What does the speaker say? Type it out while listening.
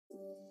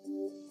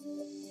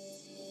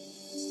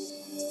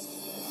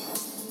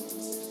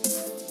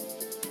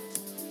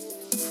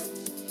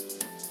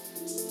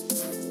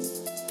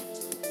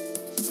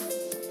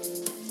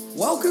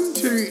Welcome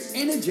to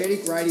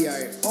Energetic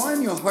Radio.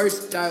 I'm your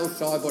host, Dale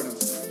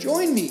Sidebottom.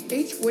 Join me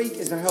each week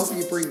as I help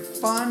you bring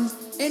fun,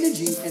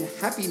 energy, and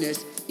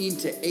happiness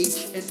into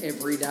each and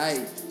every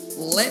day.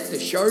 Let the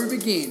show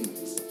begin.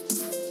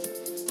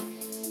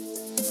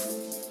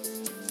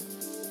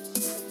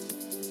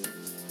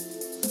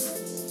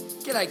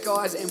 G'day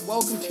guys, and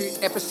welcome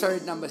to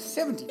episode number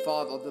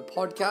 75 of the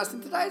podcast,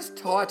 and today's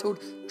titled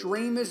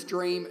Dreamers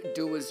Dream,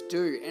 Doers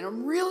Do. And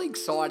I'm really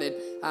excited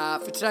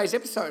for today's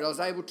episode. I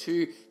was able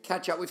to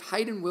catch up with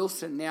Hayden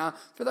Wilson. Now,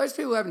 for those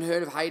people who haven't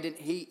heard of Hayden,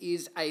 he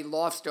is a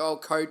lifestyle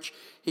coach.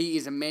 He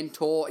is a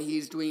mentor. He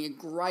is doing a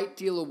great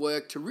deal of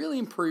work to really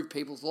improve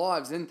people's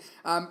lives. And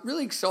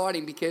really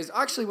exciting because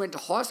I actually went to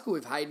high school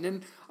with Hayden,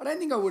 and I don't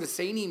think I would have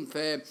seen him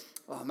for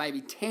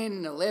maybe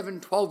 10,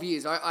 11, 12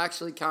 years. I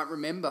actually can't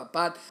remember.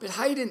 But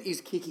Hayden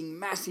is kicking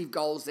massive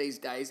goals these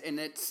days, and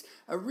it's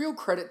a real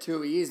credit to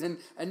who he is. And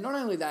not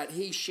only that,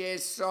 he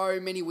shares so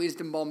many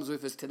wisdom bombs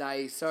with us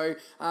today. So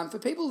for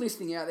people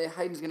listening out there,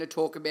 Hayden's going to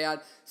talk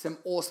about some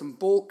awesome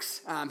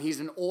books. He's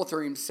an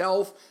author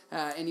himself,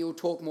 and he'll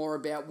talk more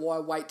about Why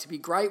Wait to Be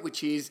Great,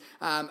 which is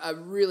a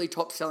really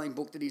top-selling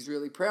book that he's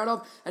really proud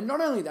of. And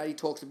not only that, he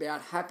talks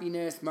about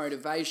happiness,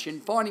 motivation,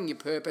 finding your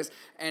purpose,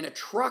 and a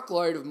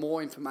truckload of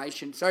more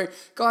information. So,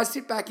 guys,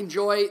 sit back,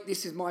 enjoy.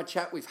 This is my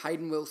chat with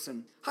Hayden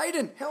Wilson.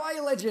 Hayden, how are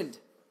you, legend?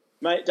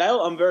 Mate, Dale,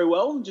 I'm very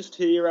well. Just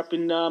here up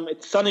in,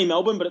 it's sunny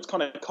Melbourne, but it's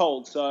kind of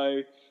cold,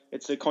 so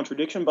it's a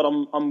contradiction, but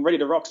I'm ready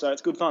to rock, so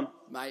it's good fun.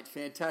 Mate,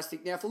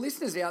 fantastic. Now, for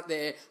listeners out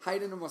there,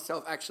 Hayden and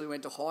myself actually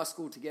went to high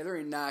school together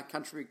in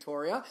country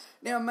Victoria.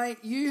 Now, mate,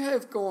 you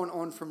have gone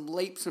on from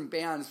leaps and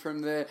bounds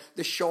from the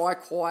shy,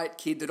 quiet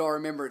kid that I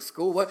remember at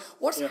school.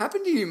 What's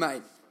happened to you,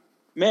 mate?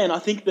 Man, I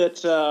think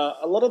that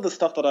a lot of the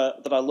stuff that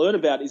I learn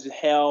about is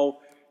how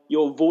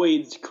your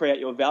voids create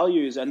your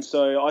values. And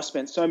so I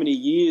spent so many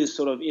years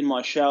sort of in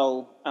my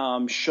shell,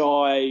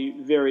 shy,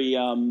 very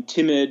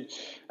timid,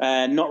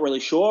 and not really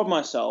sure of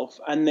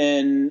myself. And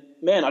then,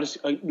 man,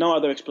 no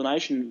other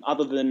explanation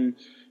other than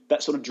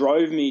that sort of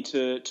drove me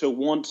to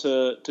want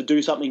to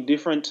do something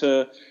different,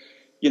 to,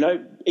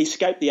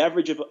 escape the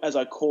average, as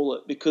I call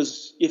it.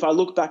 Because if I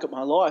look back at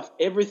my life,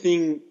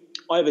 everything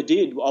I ever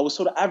did, I was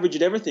sort of average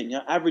at everything.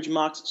 Average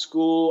marks at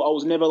school. I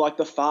was never like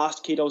the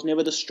fast kid. I was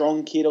never the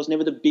strong kid. I was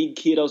never the big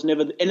kid. I was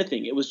never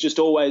anything. It was just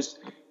always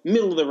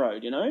middle of the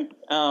road,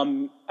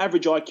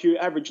 average IQ,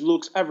 average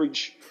looks,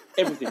 average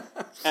everything.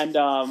 And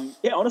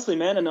honestly,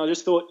 man. And I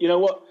just thought, you know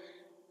what,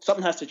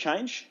 something has to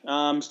change.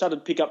 Started to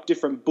pick up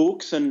different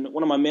books, and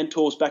one of my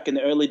mentors back in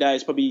the early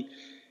days, probably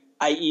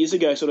 8 years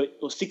ago,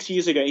 or 6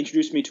 years ago,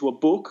 introduced me to a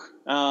book,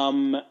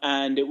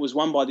 and it was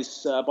one by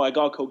by a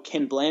guy called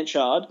Ken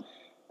Blanchard.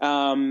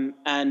 And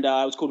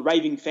it was called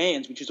Raving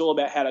Fans, which is all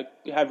about how to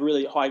have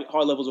really high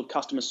levels of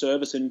customer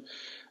service and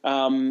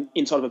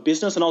inside of a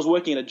business. And I was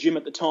working at a gym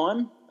at the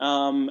time,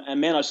 and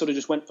man, I sort of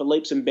just went for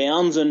leaps and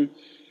bounds. And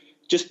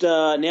just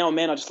now,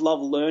 man, I just love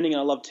learning, and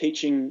I love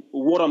teaching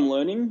what I'm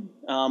learning.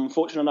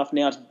 Fortunate enough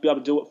now to be able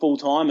to do it full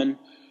time and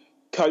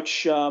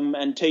coach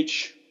and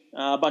teach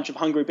a bunch of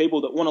hungry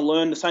people that want to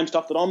learn the same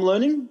stuff that I'm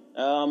learning.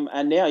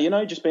 And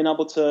now, just being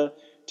able to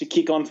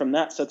kick on from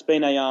that. So it's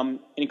been an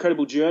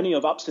incredible journey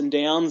of ups and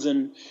downs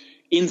and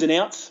ins and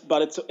outs,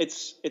 but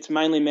it's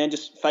mainly, man,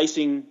 just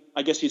facing,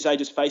 I guess you'd say,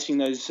 just facing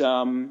those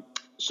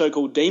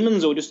so-called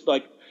demons, or just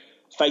like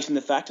facing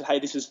the fact that, hey,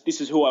 this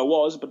is who I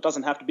was, but it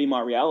doesn't have to be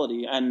my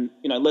reality. And,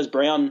 Les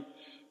Brown,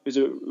 who's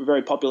a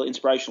very popular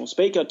inspirational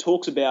speaker,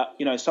 talks about,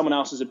 someone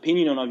else's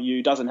opinion of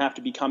you doesn't have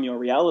to become your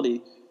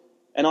reality.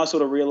 And I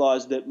sort of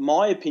realized that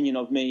my opinion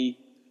of me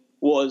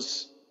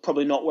was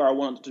probably not where I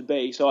wanted it to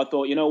be. So I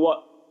thought, you know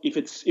what, if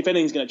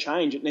anything's going to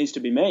change, it needs to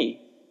be me.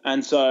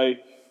 And so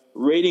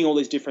reading all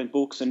these different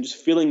books and just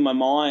filling my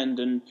mind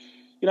and,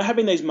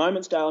 having these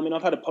moments, Dale. I mean,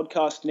 I've had a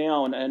podcast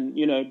now,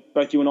 and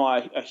both you and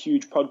I are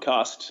huge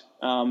podcast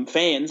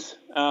fans.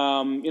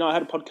 I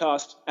had a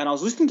podcast, and I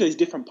was listening to these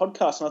different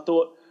podcasts, and I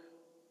thought,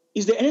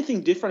 is there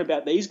anything different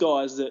about these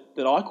guys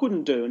that I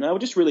couldn't do? And they were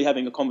just really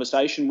having a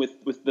conversation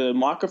with the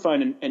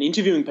microphone and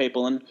interviewing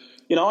people. And,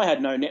 I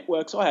had no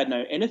networks. I had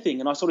no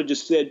anything. And I sort of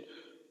just said,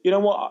 you know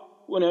what,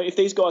 if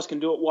these guys can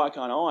do it, why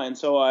can't I? And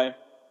so I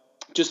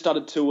just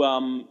started to,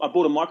 I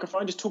bought a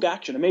microphone, just took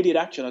action, immediate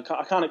action.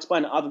 I can't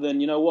explain it other than,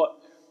 you know what,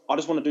 I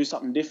just want to do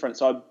something different.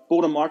 So I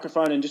bought a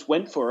microphone and just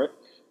went for it.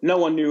 No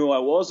one knew who I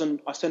was. And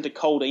I sent a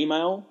cold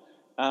email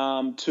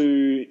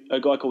to a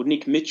guy called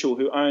Nick Mitchell,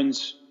 who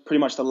owns pretty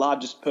much the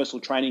largest personal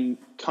training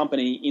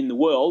company in the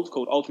world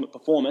called Ultimate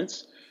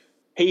Performance.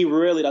 He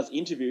really does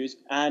interviews.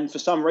 And for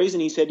some reason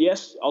he said,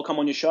 yes, I'll come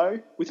on your show,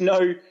 with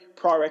no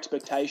prior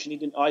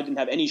expectation. I didn't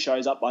have any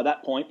shows up by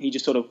that point. He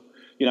just sort of,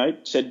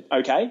 said,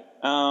 okay.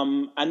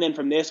 And then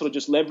from there sort of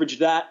just leveraged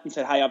that and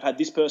said, hey, I've had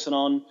this person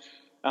on,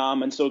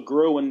 and sort of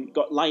grew and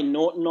got Lane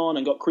Norton on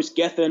and got Chris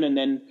Gethin and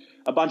then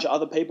a bunch of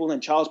other people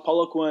and Charles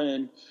Poliquin.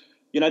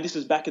 And, this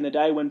is back in the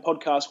day when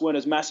podcasts weren't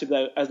as massive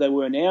as they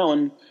were now.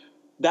 And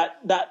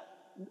that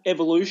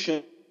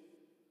evolution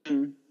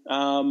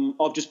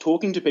of just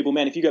talking to people.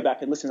 Man, if you go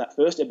back and listen to that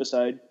first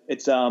episode,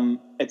 it's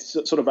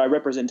sort of a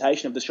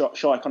representation of the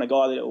shy kind of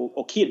guy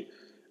or kid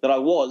that I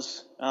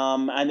was.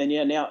 And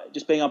then, now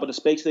just being able to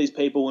speak to these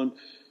people. And,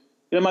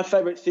 my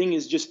favorite thing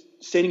is just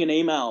sending an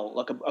email,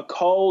 like a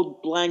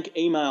cold, blank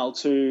email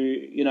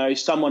to,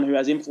 someone who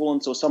has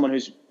influence or someone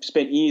who's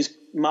spent years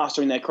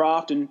mastering their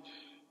craft, and,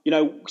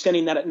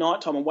 sending that at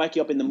night time and waking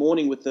up in the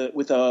morning with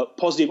a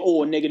positive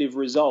or negative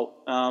result,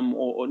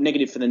 or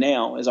negative for the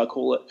now, as I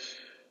call it,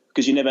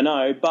 because you never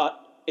know. But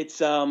it's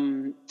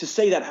to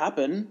see that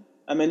happen.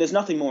 I mean, there's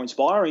nothing more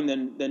inspiring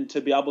than to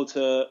be able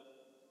to,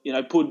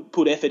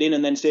 put effort in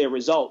and then see a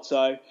result.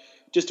 So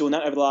just doing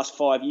that over the last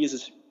 5 years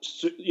is,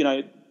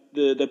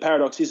 the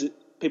paradox is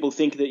that people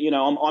think that,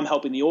 I'm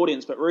helping the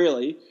audience, but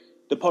really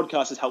the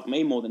podcast has helped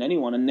me more than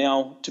anyone. And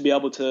now to be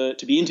able to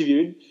be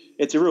interviewed,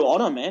 it's a real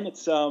honor, man.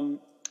 It's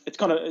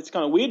kind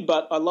of weird,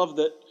 but I love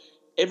that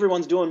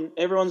everyone's doing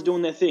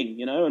their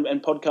thing,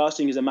 and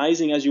podcasting is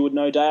amazing, as you would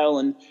know, Dale,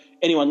 and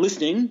anyone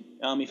listening,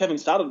 if you haven't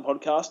started a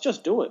podcast,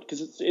 just do it,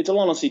 because it'll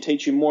honestly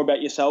teach you more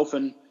about yourself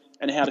and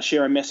how to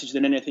share a message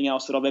than anything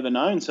else that I've ever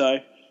known. So,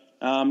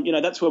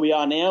 that's where we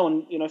are now,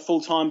 and,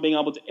 full time being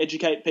able to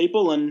educate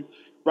people and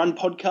run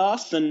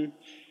podcasts and,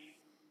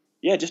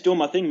 just doing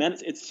my thing, man.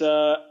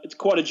 It's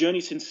quite a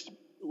journey since,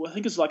 I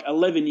think it's like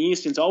 11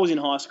 years since I was in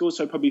high school,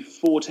 so probably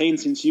 14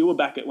 since you were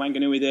back at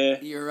Wanganui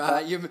there.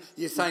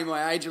 You're saying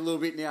my age a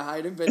little bit now,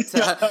 Hayden, but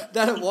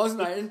that it was,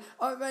 mate.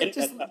 And, mate,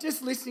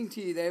 just listening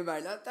to you there,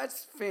 mate,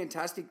 that's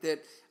fantastic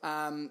that,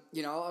 I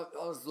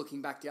was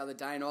looking back the other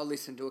day and I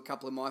listened to a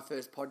couple of my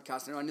first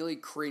podcasts and I nearly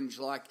cringed.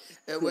 Like,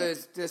 it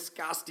was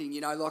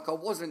disgusting, like I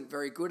wasn't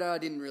very good at it. I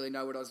didn't really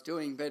know what I was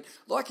doing. But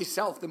like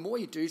yourself, the more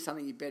you do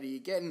something, the better you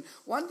get. And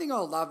one thing I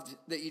loved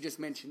that you just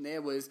mentioned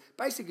there was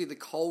basically the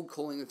cold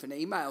calling with an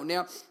email.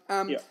 Now,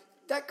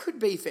 that could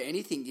be for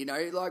anything,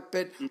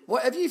 but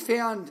what have you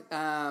found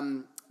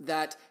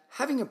that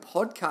having a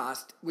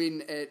podcast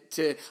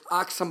to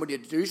ask somebody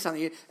to do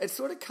something, it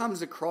sort of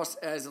comes across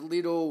as a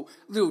little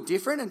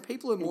different, and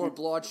people are more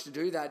obliged to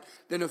do that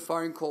than a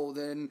phone call,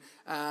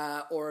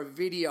 or a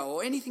video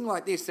or anything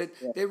like this, that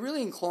they're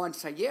really inclined to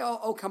say,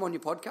 I'll come on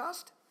your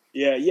podcast.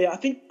 Yeah. I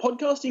think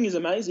podcasting is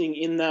amazing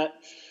in that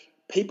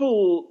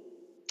people,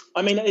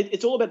 I mean,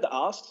 it's all about the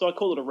ask, so I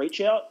call it a reach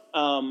out.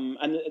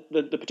 And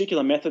the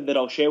particular method that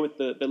I'll share with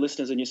the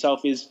listeners and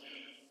yourself is,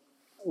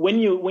 when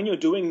you're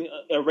doing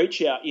a reach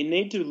out, you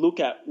need to look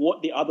at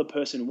what the other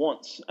person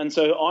wants. And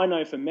so I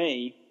know for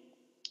me,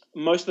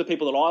 most of the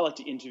people that I like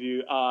to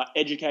interview are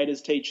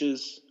educators,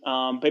 teachers,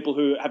 people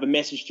who have a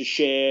message to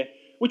share,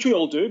 which we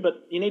all do,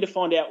 but you need to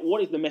find out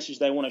what is the message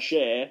they want to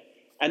share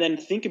and then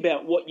think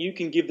about what you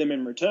can give them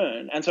in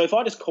return. And so if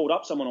I just called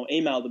up someone or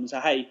emailed them and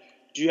say, hey,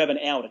 do you have an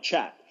hour to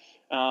chat?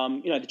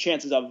 The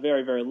chances are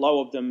very, very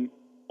low of them,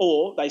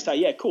 or they say,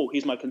 yeah, cool,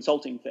 here's my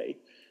consulting fee.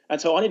 And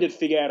so I needed to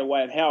figure out a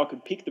way of how I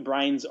could pick the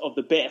brains of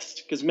the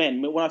best, because,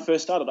 man, when I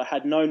first started, I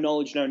had no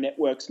knowledge, no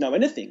networks, no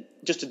anything,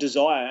 just a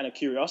desire and a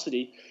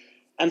curiosity.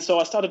 And so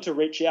I started to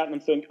reach out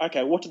and think,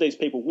 okay, what do these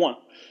people want?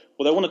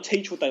 Well, they want to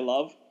teach what they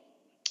love.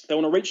 They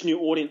want to reach new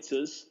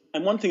audiences.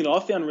 And one thing that I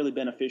found really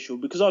beneficial,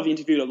 because I've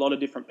interviewed a lot of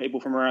different people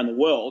from around the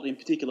world, in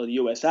particular the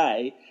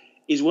USA,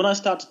 is when I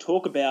start to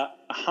talk about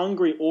a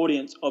hungry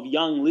audience of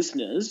young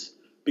listeners,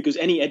 because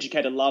any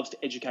educator loves to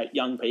educate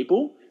young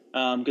people,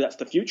 because that's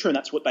the future and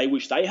that's what they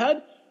wish they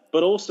had.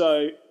 But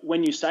also,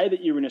 when you say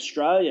that you're in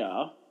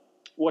Australia,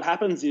 what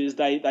happens is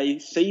they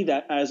see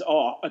that as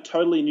a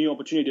totally new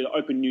opportunity to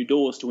open new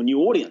doors to a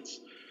new audience.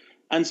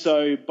 And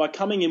so by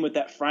coming in with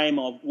that frame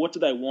of what do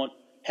they want,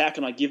 how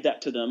can I give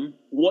that to them,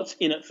 what's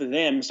in it for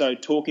them, so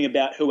talking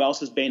about who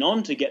else has been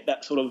on to get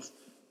that sort of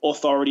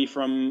authority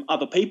from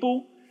other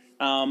people.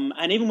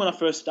 And even when I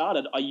first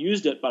started, I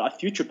used it, but I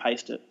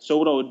future-paced it. So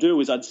what I would do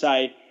is I'd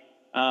say,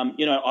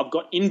 I've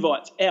got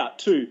invites out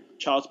to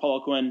Charles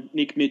Poliquin,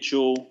 Nick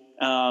Mitchell,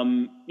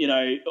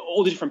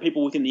 all the different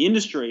people within the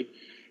industry.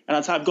 And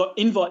I'd say I've got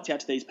invites out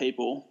to these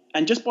people.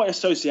 And just by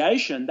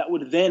association, that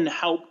would then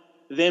help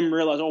them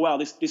realize, oh, wow,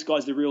 this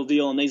guy's the real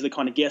deal and these are the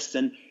kind of guests.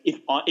 And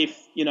if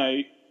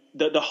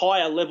the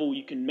higher level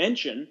you can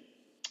mention,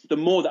 the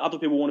more that other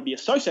people want to be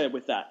associated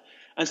with that.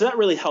 And so that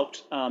really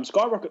helped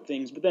skyrocket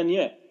things. But then,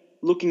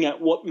 looking at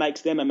what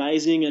makes them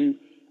amazing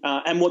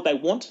and what they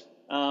want,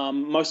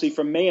 mostly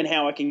from me, and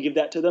how I can give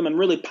that to them and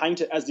really paint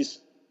it as this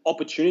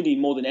opportunity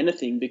more than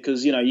anything,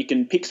 because, you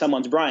can pick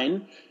someone's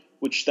brain,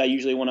 which they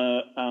usually want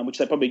to, which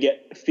they probably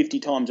get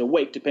 50 times a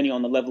week, depending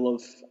on the level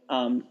of,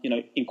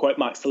 in quote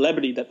marks,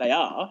 celebrity that they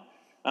are.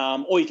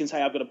 Or you can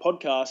say, I've got a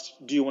podcast.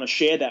 Do you want to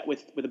share that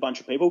with a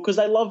bunch of people? Because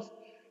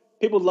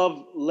people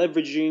love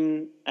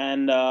leveraging,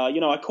 and,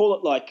 I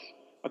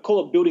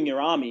call it building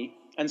your army.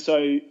 And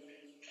so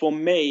for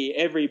me,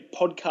 every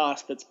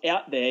podcast that's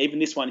out there, even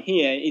this one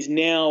here, is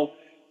now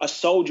a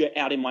soldier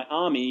out in my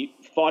army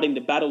fighting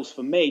the battles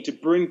for me to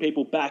bring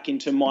people back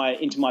into my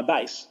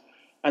base.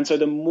 And so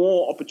the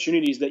more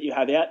opportunities that you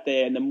have out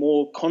there and the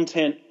more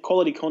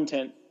quality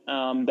content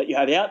that you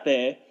have out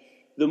there,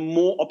 the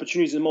more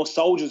opportunities, the more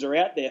soldiers are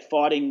out there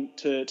fighting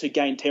to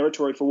gain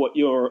territory for what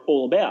you're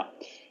all about.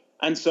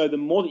 And so the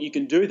more that you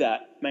can do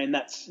that, man,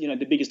 that's, you know,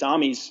 the biggest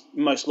armies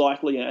most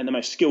likely and the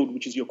most skilled,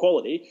 which is your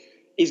quality,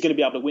 is going to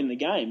be able to win the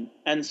game.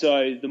 And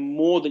so the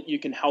more that you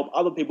can help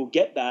other people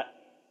get that,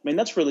 I mean,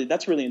 that's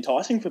really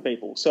enticing for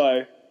people.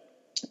 So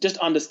just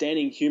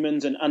understanding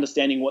humans and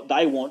understanding what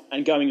they want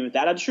and going in with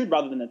that attitude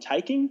rather than a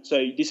taking.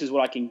 So this is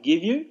what I can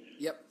give you.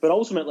 Yep. But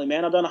ultimately,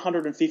 man, I've done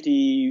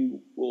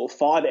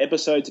 155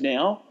 episodes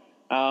now.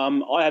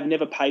 I have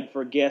never paid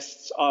for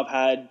guests. I've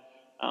had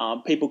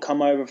people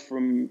come over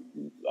from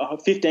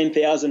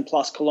 15,000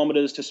 plus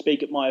kilometers to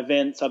speak at my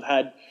events. I've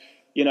had,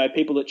 you know,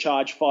 people that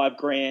charge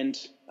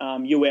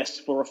 $5,000 US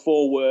for a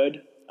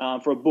foreword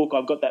for a book.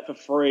 I've got that for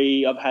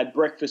free. I've had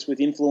breakfast with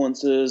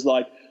influencers,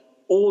 like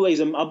all these.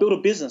 I built a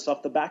business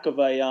off the back of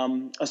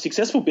a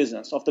successful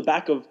business off the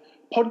back of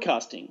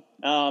podcasting.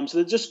 So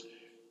there's just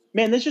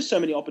so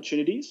many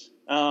opportunities.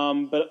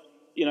 But,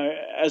 you know,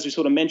 as we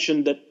sort of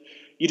mentioned, that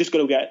you just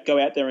got to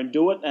go out there and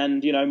do it.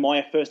 And, you know,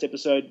 my first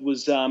episode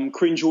was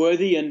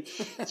cringeworthy, and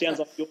it sounds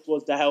like yours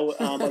was to hell.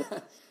 Other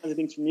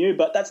things from you,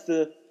 but that's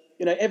the,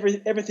 you know,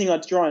 everything I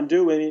try and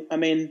do. I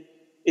mean,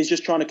 is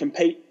just trying to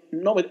compete,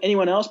 not with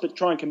anyone else, but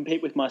try and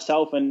compete with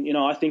myself. And, you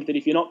know, I think that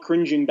if you're not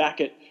cringing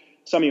back at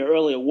some of your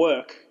earlier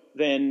work,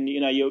 then, you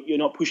know, you're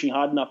not pushing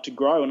hard enough to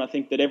grow. And I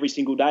think that every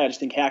single day I just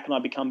think, how can I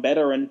become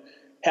better and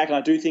how can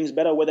I do things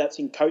better, whether that's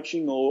in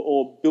coaching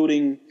or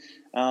building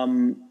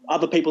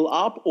other people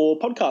up or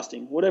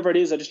podcasting, whatever it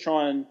is. I just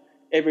try and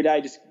every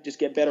day just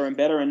get better and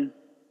better. And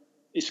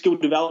skill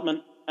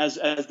development, as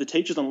the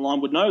teachers on the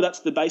line would know, that's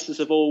the basis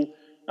of all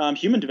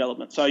human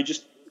development. So you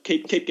just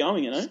keep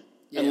going, you know,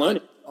 and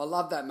learning. I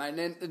love that, mate.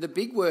 And the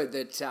big word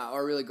that I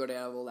really got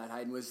out of all that,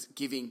 Hayden, was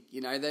giving.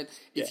 You know, that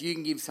if you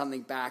can give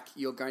something back,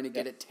 you're going to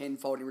get it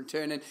tenfold in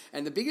return.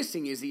 And the biggest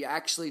thing is that you're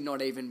actually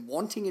not even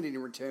wanting it in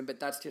return, but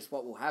that's just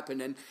what will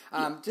happen. And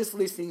just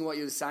listening to what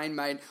you were saying,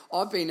 mate,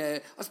 I've been,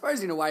 I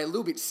suppose in a way, a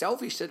little bit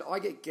selfish that I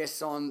get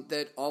guests on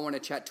that I want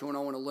to chat to and I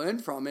want to learn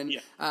from. And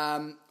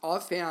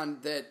I've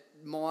found that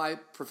my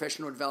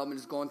professional development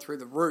has gone through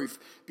the roof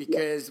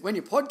because when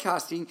you're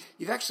podcasting,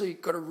 you've actually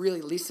got to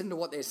really listen to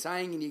what they're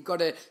saying and you've got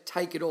to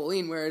take it all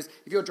in. Whereas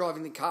if you're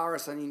driving the car or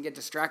something, you can get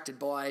distracted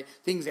by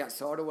things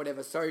outside or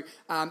whatever. So,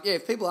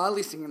 if people are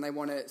listening and they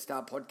want to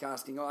start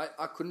podcasting,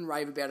 I couldn't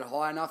rave about it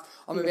high enough.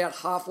 I'm about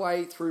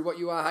halfway through what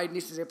you are, Hayden.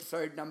 This is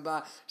episode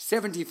number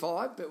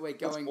 75, but we're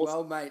going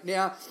well, mate.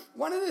 Now,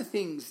 one of the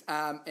things,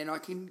 and I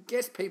can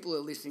guess people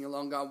are listening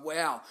along going,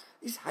 wow,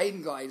 this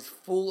Hayden guy is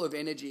full of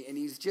energy and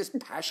he's just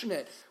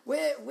passionate.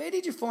 Where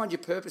did you find your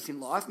purpose in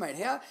life, mate?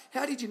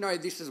 How did you know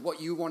this is what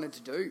you wanted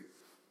to do?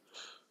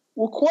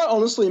 Well, quite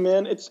honestly,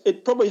 man,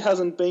 it probably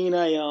hasn't been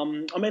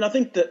I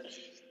think that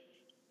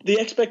the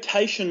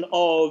expectation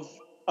of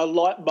a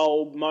light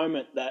bulb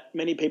moment that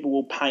many people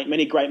will paint,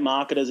 many great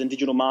marketers and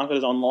digital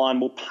marketers online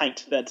will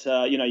paint that,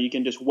 you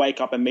can just wake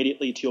up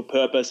immediately to your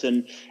purpose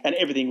and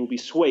everything will be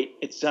sweet.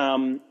 It's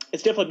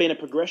definitely been a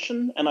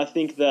progression, and I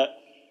think that,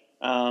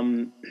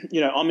 I'm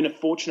in a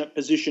fortunate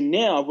position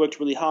now. I've worked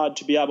really hard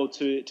to be able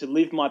to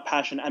live my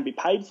passion and be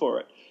paid for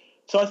it.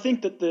 So I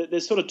think that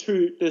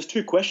there's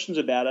two questions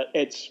about it.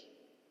 It's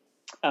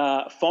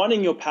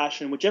finding your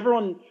passion, which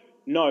everyone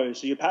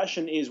knows. So your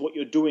passion is what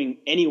you're doing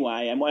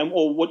anyway,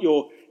 or what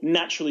you're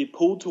naturally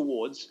pulled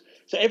towards.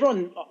 So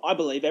I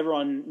believe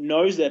everyone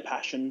knows their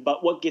passion,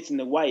 but what gets in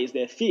the way is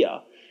their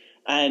fear.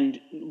 And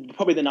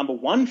probably the number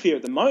one fear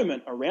at the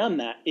moment around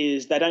that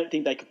is they don't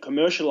think they could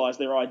commercialize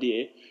their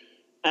idea.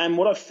 And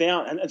what I've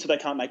found, and so they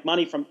can't make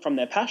money from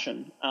their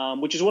passion,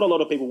 which is what a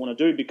lot of people want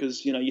to do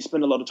because, you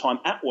spend a lot of time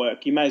at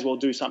work. You may as well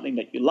do something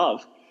that you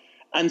love.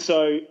 And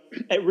so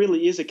it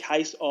really is a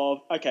case of,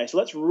 okay, so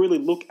let's really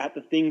look at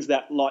the things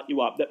that light you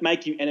up, that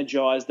make you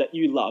energized, that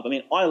you love. I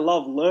mean, I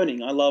love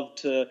learning. I love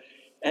to,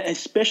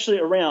 especially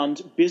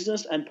around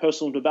business and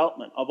personal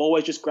development. I've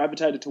always just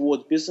gravitated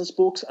towards business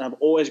books, and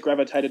I've always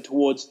gravitated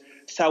towards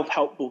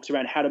self-help books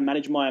around how to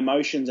manage my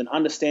emotions and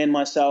understand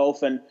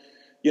myself and,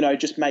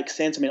 just make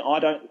sense. I mean,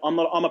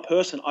 I'm a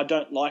person, I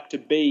don't like to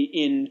be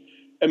in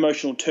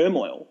emotional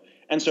turmoil.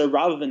 And so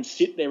rather than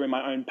sit there in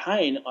my own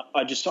pain,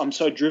 I'm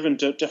so driven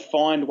to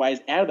find ways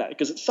out of that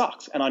because it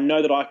sucks. And I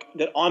know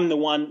that I'm the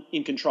one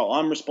in control.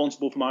 I'm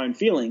responsible for my own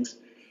feelings.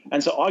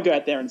 And so I go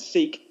out there and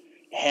seek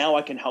how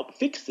I can help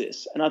fix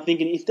this. And I'm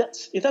thinking, if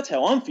that's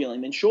how I'm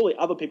feeling, then surely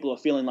other people are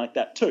feeling like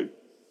that too.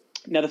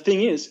 Now, the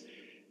thing is,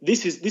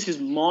 this is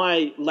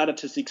my ladder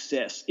to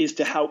success, is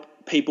to help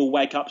people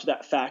wake up to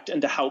that fact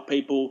and to help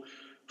people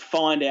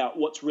find out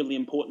what's really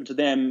important to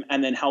them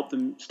and then help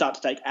them start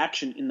to take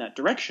action in that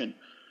direction.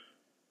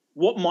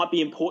 What might be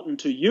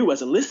important to you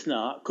as a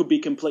listener could be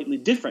completely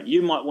different.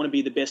 You might want to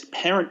be the best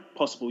parent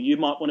possible. You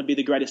might want to be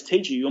the greatest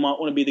teacher. You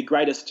might want to be the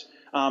greatest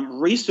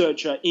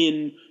researcher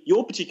in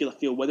your particular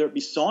field, whether it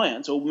be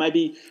science, or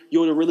maybe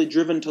you're really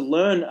driven to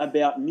learn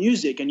about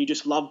music and you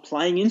just love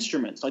playing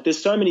instruments. Like,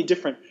 there's so many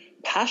different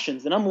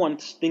passions. The number one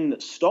thing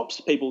that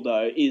stops people,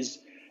 though, is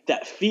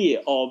that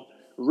fear of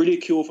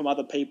ridicule from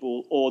other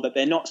people, or that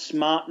they're not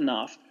smart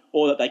enough,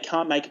 or that they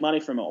can't make money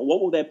from it, or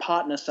what will their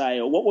partner say,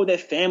 or what will their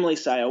family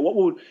say, or what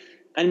will.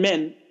 And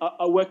man,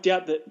 I worked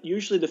out that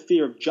usually the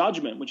fear of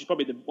judgment, which is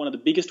probably one of the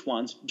biggest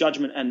ones,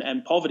 judgment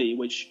and poverty,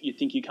 which you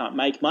think you can't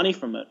make money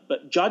from it,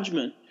 but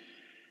judgment,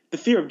 the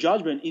fear of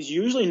judgment is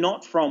usually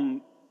not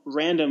from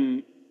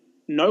random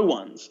no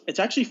ones. It's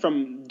actually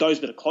from those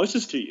that are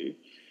closest to you,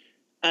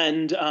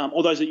 and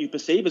or those that you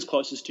perceive as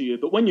closest to you.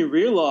 But when you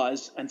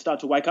realize and start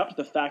to wake up to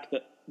the fact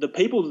that the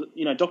people,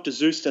 Dr.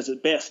 Seuss says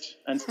it best,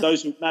 and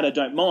those who matter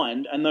don't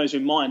mind, and those who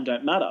mind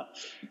don't matter.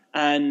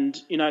 And,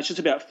 it's just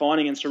about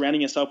finding and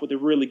surrounding yourself with a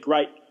really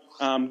great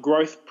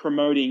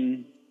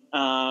growth-promoting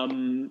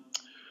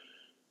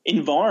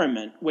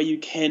environment where you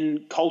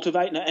can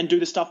cultivate and do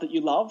the stuff that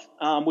you love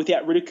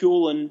without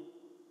ridicule. And,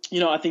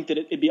 I think that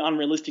it'd be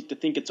unrealistic to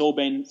think it's all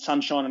been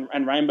sunshine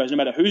and rainbows, no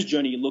matter whose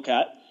journey you look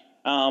at.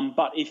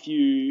 But if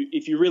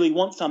you really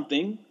want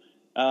something,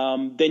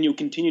 then you'll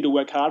continue to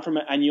work hard from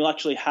it, and you'll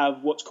actually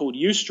have what's called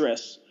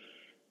eustress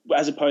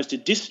as opposed to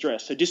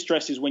distress. So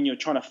distress is when you're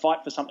trying to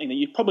fight for something that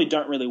you probably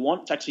don't really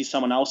want. It's actually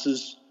someone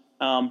else's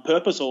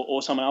purpose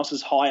or someone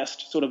else's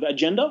highest sort of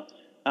agenda.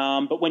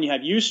 But when you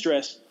have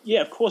eustress,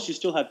 of course you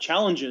still have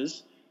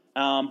challenges,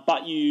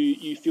 but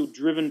you feel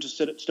driven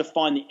to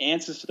find the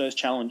answers to those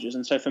challenges.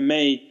 And so for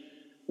me,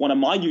 one of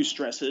my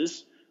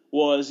eustresses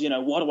was,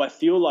 why do I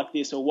feel like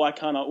this, or why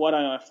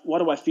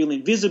do I feel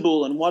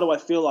invisible, and why do I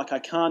feel like I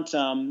can't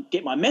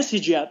get my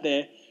message out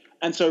there?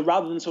 And so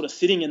rather than sort of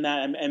sitting in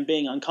that and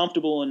being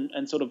uncomfortable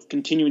and sort of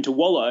continuing to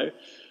wallow,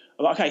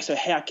 okay, so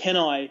how can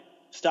I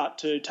start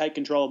to take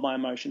control of my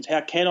emotions? How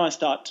can I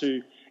start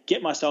to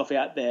get myself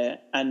out there?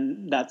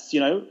 And that's,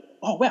 oh,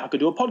 wow, I could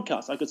do a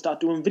podcast. I could start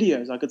doing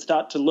videos. I could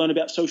start to learn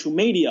about social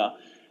media.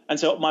 And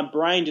so my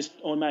brain just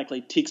automatically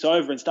ticks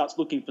over and starts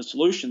looking for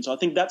solutions. So I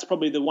think that's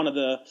probably one of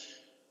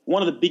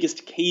the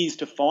biggest keys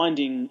to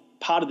finding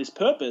part of this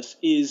purpose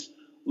is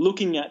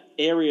looking at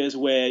areas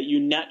where you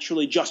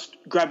naturally just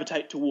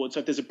gravitate towards.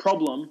 So if there's a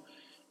problem,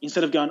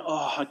 instead of going,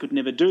 oh, I could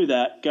never do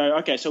that, go,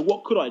 okay, so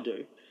what could I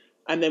do?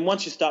 And then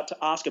once you start to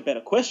ask a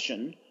better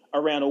question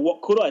around, or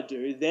what could I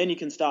do, then you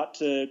can start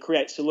to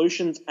create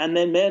solutions. And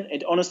then, man,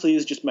 it honestly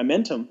is just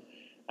momentum.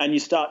 And you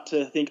start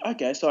to think,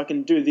 okay, so I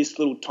can do this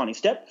little tiny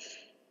step.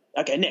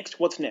 Okay, next,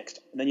 what's next?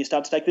 And then you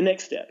start to take the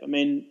next step. I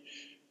mean,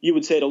 you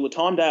would say it all the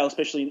time, Dale,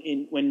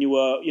 especially when you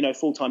were,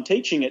 full-time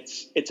teaching.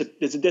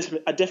 There's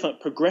a definite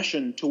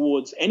progression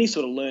towards any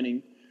sort of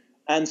learning,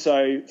 and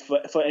so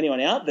for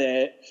anyone out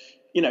there,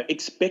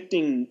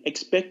 expecting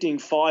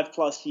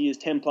 5+ years,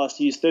 10+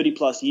 years,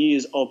 30+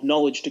 years of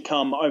knowledge to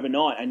come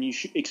overnight, and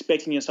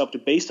expecting yourself to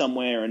be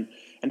somewhere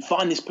and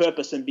find this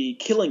purpose and be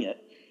killing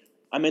it.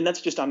 I mean, that's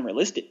just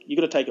unrealistic.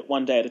 You've got to take it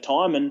one day at a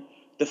time, and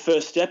the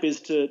first step is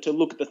to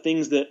look at the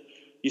things that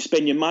you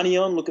spend your money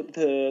on, look at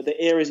the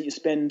areas that you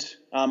spend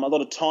a lot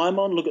of time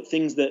on, look at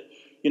things that,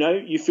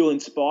 you feel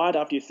inspired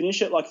after you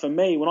finish it. Like for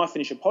me, when I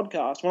finish a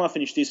podcast, when I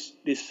finish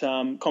this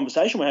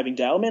conversation we're having,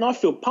 Dale, man, I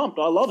feel pumped.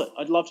 I love it.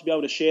 I'd love to be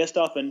able to share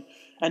stuff and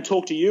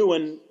talk to you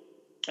and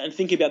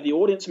think about the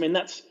audience. I mean,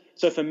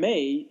 so for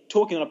me,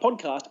 talking on a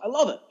podcast, I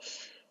love it.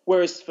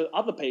 Whereas for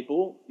other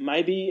people,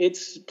 maybe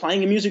it's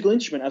playing a musical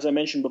instrument, as I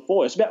mentioned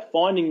before. It's about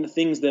finding the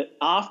things that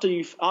after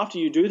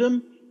you do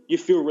them, you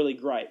feel really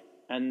great.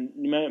 And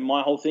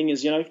my whole thing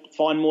is,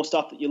 find more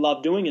stuff that you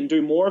love doing and do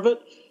more of it,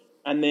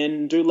 and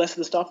then do less of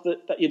the stuff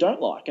that you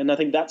don't like. And I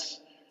think that's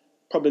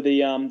probably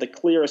the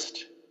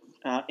clearest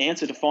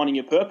answer to finding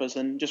your purpose,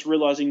 and just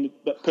realizing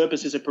that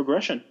purpose is a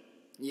progression.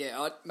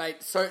 Yeah,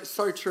 mate,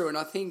 so true. And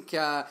I think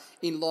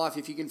in life,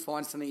 if you can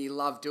find something you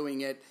love doing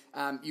it,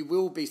 you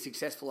will be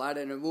successful at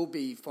it, and it will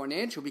be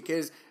financial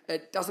because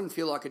it doesn't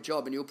feel like a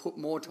job, and you'll put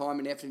more time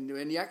and effort into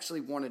it, and you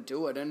actually want to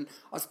do it. And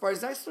I suppose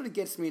that sort of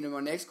gets me into my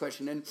next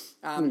question.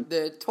 And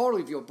the title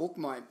of your book,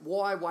 mate,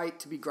 Why Wait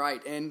to Be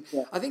Great? And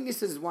I think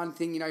this is one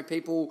thing,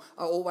 people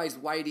are always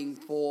waiting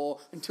for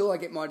until I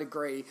get my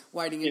degree,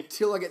 waiting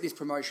until I get this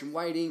promotion,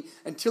 waiting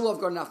until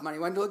I've got enough money,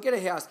 until I get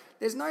a house.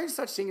 There's no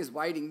such thing as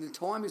waiting. The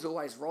time is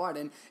always right.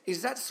 And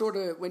is that sort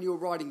of, when you were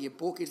writing your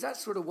book, is that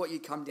sort of what you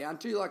come down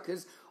to? Like,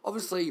 because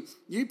obviously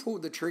you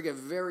pulled the trigger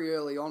very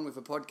early on with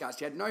a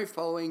podcast. You had no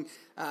following.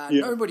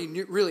 Nobody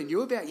really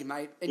knew about you,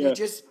 mate, and you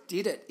just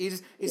did it.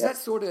 Is that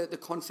sort of the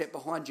concept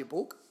behind your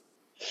book?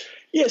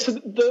 Yeah, so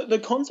the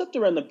concept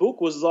around the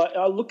book was like,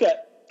 I look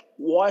at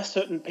why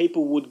certain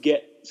people would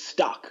get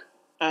stuck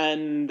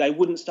and they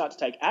wouldn't start to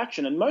take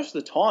action. And most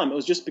of the time it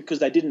was just because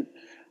they didn't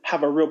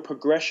have a real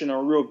progression or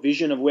a real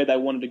vision of where they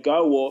wanted to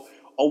go,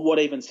 or what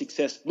even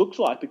success looked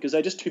like, because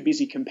they're just too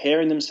busy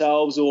comparing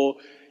themselves, or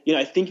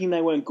thinking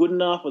they weren't good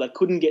enough, or they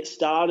couldn't get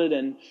started.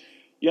 And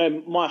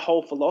my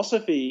whole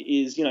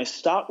philosophy is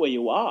start where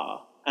you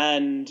are.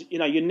 And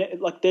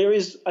like there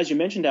is, as you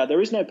mentioned,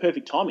 there is no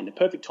perfect timing. The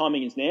perfect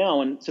timing is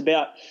now, and it's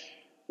about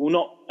one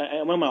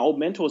of my old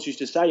mentors used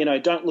to say,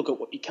 don't look at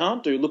what you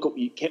can't do, look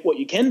at what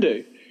you can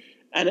do.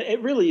 And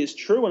it really is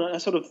true. And I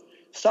sort of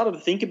started to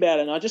think about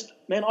it, and I just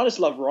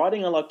love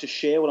writing. I like to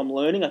share what I'm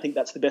learning. I think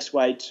that's the best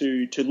way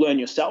to learn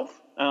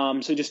yourself. I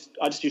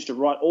just used to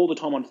write all the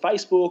time on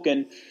Facebook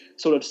and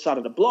sort of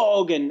started a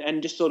blog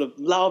and just sort of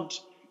loved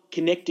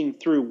connecting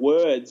through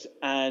words.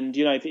 And,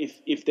 you know,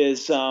 if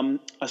there's a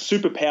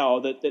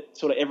superpower that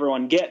sort of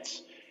everyone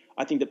gets,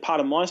 I think that part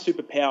of my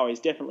superpower is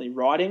definitely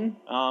writing.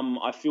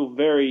 I feel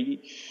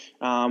very,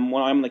 when I'm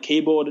on the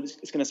keyboard,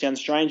 it's going to sound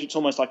strange. It's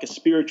almost like a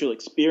spiritual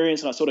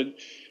experience. And I sort of,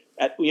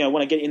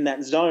 when I get in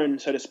that zone,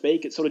 so to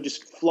speak, it sort of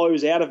just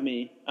flows out of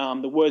me.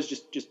 The words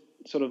just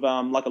sort of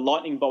like a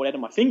lightning bolt out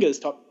of my fingers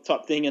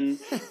type thing. And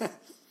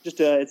just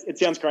it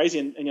sounds crazy,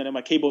 and you know,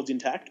 my keyboard's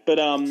intact, but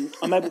I'm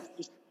able to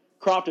just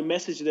craft a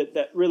message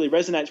that really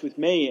resonates with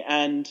me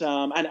and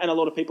a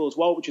lot of people as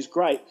well, which is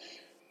great.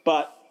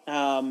 But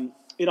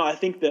you know, I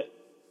think that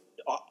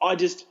I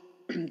just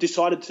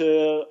decided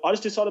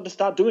to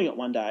start doing it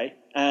one day.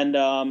 And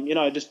you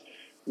know, just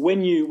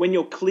when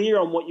you're clear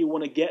on what you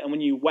want to get, and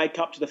when you wake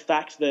up to the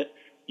fact that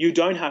you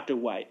don't have to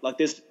wait, like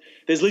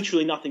there's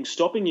literally nothing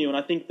stopping you. And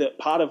I think that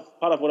part of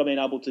what I've been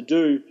able to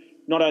do,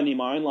 not only in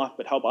my own life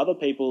but help other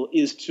people,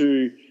 is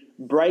to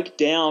break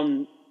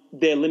down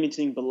their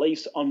limiting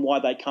beliefs on why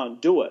they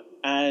can't do it.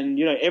 And,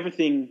 you know,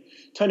 everything,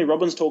 Tony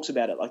Robbins talks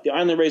about it, like the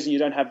only reason you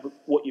don't have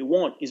what you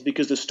want is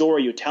because the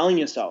story you're telling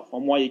yourself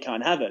on why you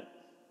can't have it.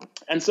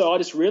 And so I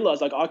just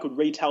realized, like, I could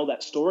retell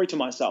that story to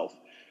myself.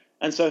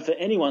 And so for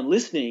anyone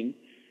listening,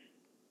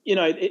 you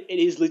know, it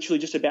is literally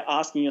just about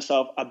asking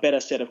yourself a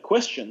better set of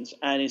questions.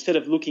 And instead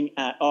of looking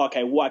at,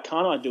 okay, why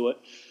can't I do it?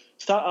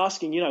 Start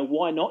asking, you know,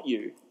 why not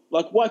you?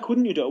 Like, why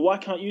couldn't you do it? Why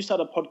can't you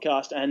start a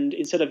podcast, and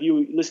instead of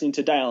you listening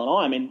to Dale and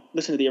I mean,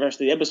 listen to the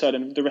rest of the episode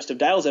and the rest of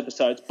Dale's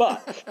episodes,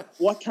 but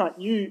why can't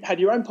you have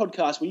your own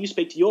podcast where you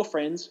speak to your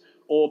friends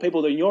or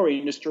people in your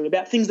industry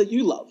about things that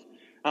you love?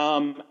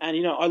 And,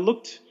 you know,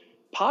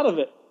 part of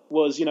it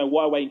was, you know,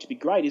 why waiting to be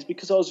great is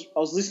because I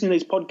was listening to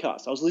these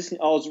podcasts.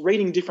 I was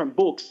reading different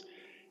books,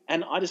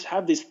 and I just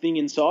have this thing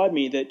inside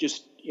me that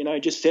just, you know,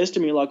 just says to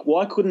me, like,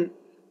 why couldn't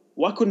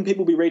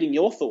people be reading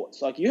your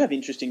thoughts? Like, you have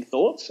interesting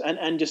thoughts, and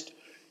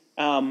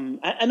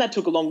that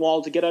took a long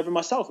while to get over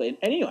myself.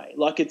 Anyway,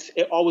 like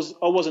I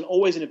wasn't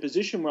always in a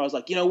position where I was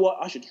like, you know what,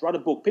 I should write a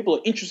book. People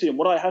are interested in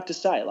what I have to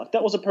say. Like,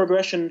 that was a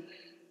progression,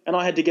 and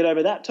I had to get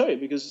over that too,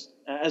 because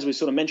as we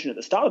sort of mentioned at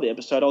the start of the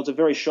episode, I was a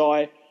very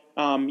shy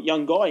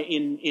young guy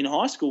in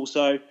high school.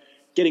 So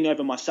getting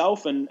over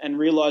myself and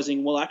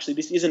realizing, well, actually,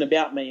 this isn't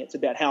about me. It's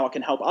about how I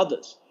can help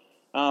others.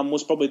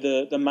 Was probably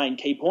the main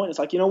key point. It's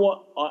like, you know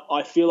what,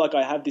 I feel like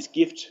I have this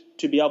gift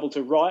to be able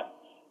to write.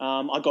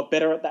 I got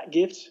better at that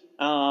gift.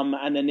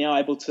 And then now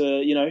able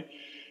to, you know,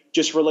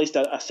 just released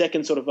a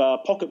second sort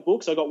of pocket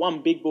book. So I got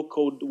one big book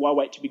called Why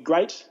Wait to Be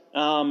Great,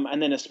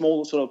 and then a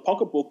small sort of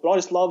pocket book. But I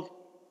just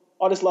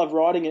love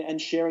writing and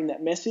sharing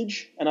that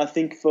message. And I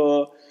think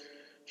for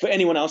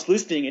anyone else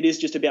listening, it is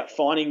just about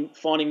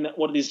finding that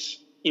what is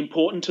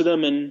important to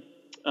them, and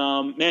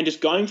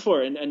just going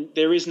for it. And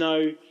there is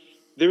no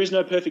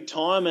perfect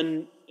time.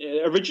 And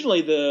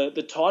originally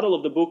the title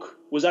of the book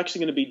was actually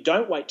going to be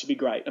Don't Wait to Be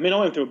Great. I mean, I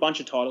went through a bunch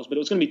of titles, but it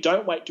was going to be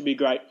Don't Wait to Be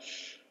Great.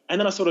 And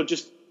then I sort of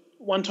just,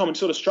 one time it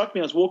sort of struck me,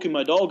 I was walking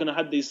my dog and I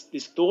had this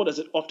thought, as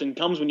it often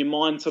comes when your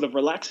mind's sort of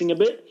relaxing a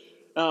bit.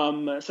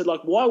 I said,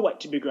 like, why wait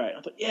to be great?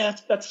 I thought, yeah,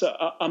 that's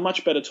a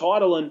much better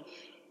title. And,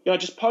 you know, it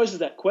just poses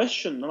that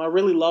question. And I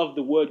really love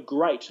the word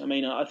great. I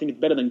mean, I think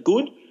it's better than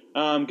good,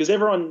 because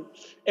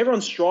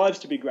everyone strives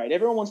to be great.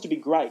 Everyone wants to be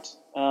great.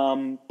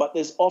 But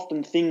there's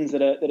often things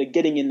that are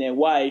getting in their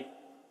way,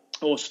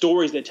 or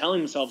stories they're telling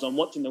themselves on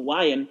what's in the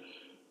way. And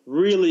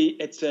really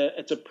it's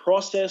a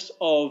process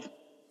of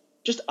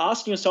just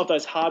asking yourself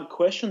those hard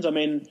questions. I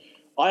mean,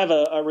 I have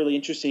a really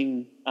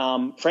interesting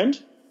friend.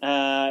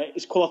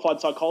 He's a qualified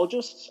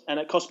psychologist, and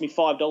it cost me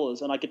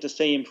 $5, and I get to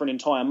see him for an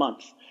entire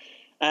month.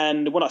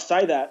 And when I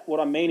say that, what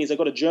I mean is I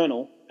got a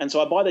journal, and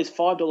so I buy these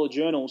 $5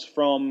 journals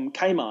from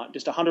Kmart,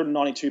 just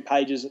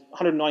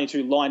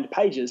 192 lined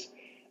pages.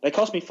 They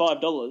cost me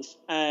 $5,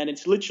 and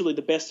it's literally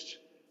the best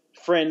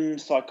friend,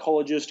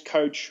 psychologist,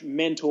 coach,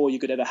 mentor you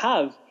could ever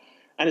have.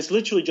 And it's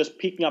literally just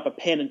picking up a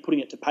pen and putting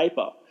it to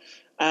paper.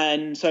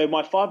 And so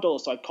my $5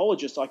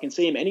 psychologist, I can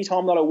see him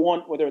anytime that I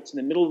want, whether it's in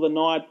the middle of the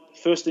night,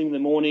 first thing in the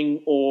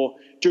morning, or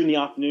during the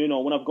afternoon,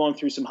 or when I've gone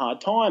through some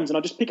hard times. And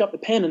I just pick up the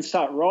pen and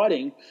start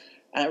writing.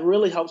 And it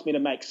really helps me to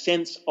make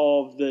sense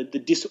of the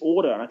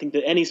disorder. And I think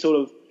that any sort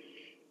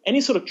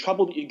of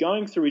trouble that you're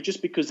going through is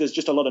just because there's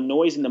just a lot of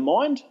noise in the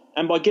mind.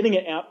 And by getting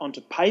it out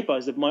onto paper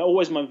is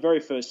always my very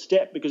first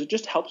step, because it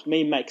just helps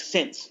me make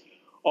sense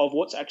of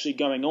what's actually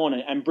going on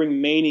and bring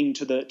meaning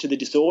to the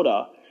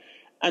disorder.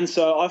 And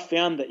so I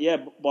found that, yeah,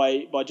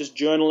 by just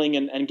journaling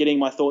and getting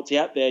my thoughts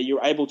out there,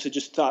 you're able to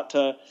just start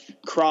to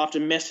craft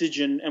a message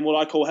and what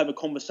I call have a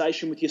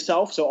conversation with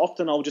yourself. So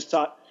often I'll just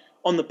start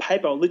on the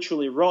paper, I'll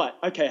literally write,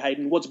 okay,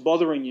 Hayden, what's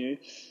bothering you?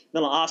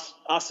 Then I'll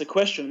ask the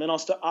question. Then I'll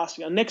start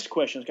asking a next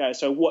question. Okay,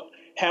 so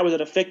how is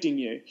it affecting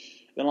you?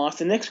 Then I'll ask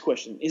the next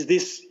question. Is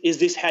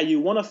this how you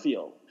want to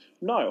feel?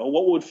 No. Or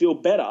what would feel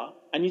better?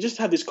 And you just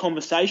have this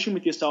conversation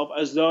with yourself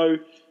as though,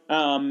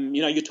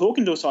 you're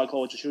talking to a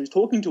psychologist or you're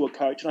talking to a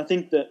coach. And I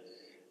think that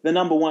the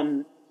number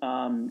one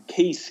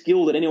key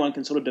skill that anyone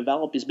can sort of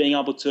develop is being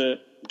able to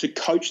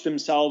coach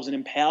themselves and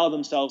empower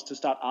themselves to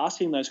start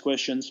asking those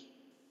questions.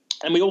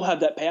 And we all have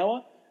that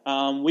power.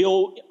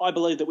 I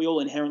believe that we all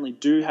inherently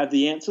do have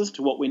the answers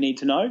to what we need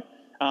to know.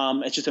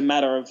 It's just a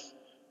matter of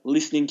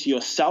listening to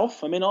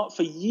yourself. I mean,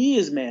 for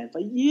years,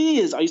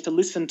 I used to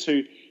listen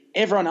to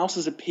everyone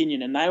else's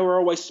opinion, and they were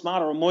always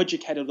smarter or more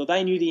educated, or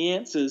they knew the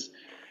answers,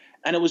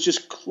 and it was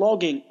just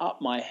clogging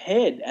up my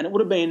head. And it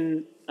would have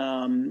been,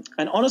 and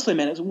honestly,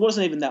 man, it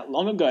wasn't even that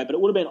long ago, but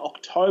it would have been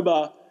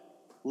October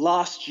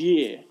last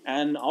year,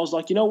 and I was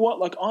like, you know what?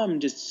 Like, I'm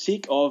just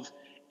sick of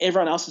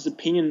everyone else's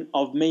opinion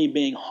of me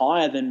being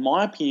higher than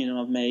my opinion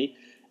of me.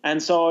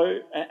 And so,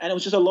 and it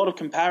was just a lot of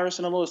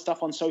comparison, a lot of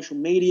stuff on social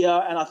media.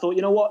 And I thought,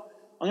 you know what?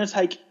 I'm going to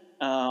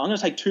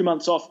take 2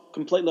 months off,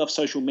 completely off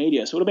social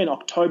media. So it would have been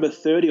October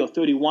 30 or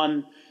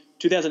 31,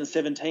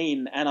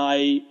 2017. And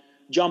I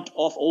jumped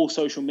off all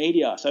social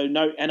media. And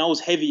I was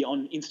heavy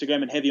on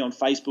Instagram and heavy on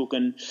Facebook.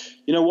 And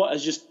you know what?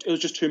 It was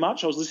just too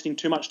much. I was listening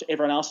too much to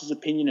everyone else's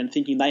opinion and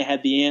thinking they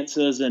had the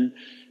answers, and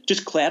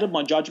just clouded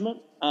my judgment.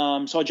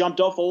 So I jumped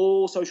off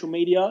all social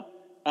media,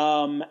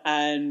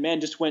 and man,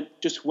 just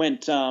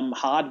went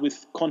hard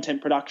with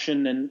content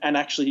production and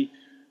actually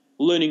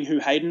learning who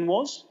Hayden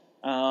was.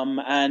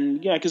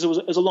 And because it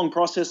was a long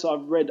process.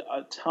 I've read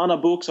a ton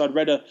of books.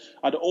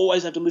 I'd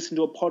always have to listen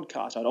to a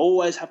podcast. I'd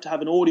always have to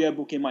have an audio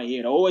book in my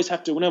ear. I'd always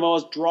have to, whenever I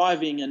was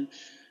driving, and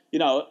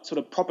sort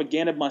of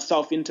propaganded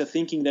myself into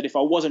thinking that if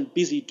I wasn't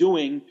busy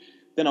doing,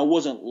 then I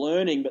wasn't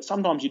learning. But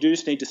sometimes you do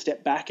just need to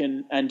step back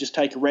and just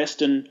take a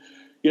rest and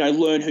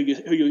learn who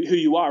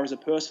you are as a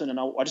person. And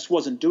I just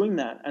wasn't doing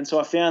that. And so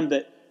I found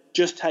that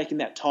just taking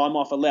that time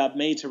off allowed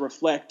me to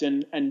reflect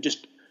and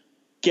just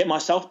get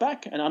myself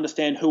back and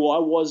understand who I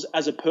was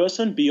as a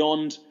person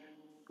beyond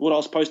what I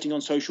was posting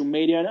on social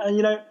media.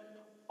 And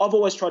I've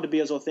always tried to be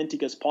as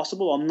authentic as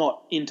possible. I'm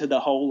not into the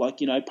whole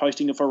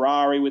posting a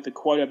Ferrari with a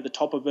quote over the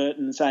top of it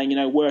and saying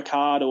work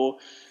hard or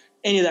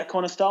any of that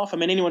kind of stuff. I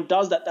mean, anyone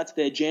does that, that's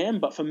their jam.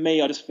 But for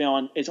me, I just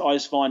find it's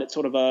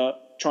sort of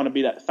trying to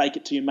be that fake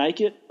it till you make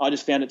it. I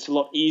just found it's a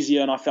lot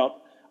easier, and I felt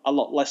a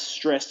lot less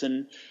stress.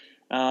 And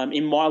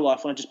in my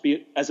life, I want to just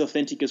be as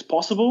authentic as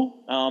possible.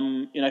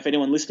 If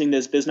anyone listening,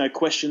 there's no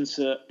questions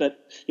that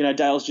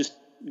Dale's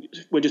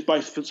we're just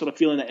both sort of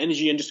feeling that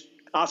energy and just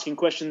asking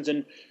questions.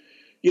 And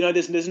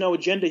there's no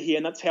agenda here,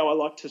 and that's how I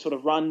like to sort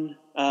of run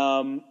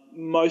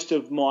most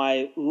of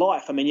my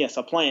life. I mean, yes,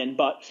 I plan,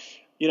 but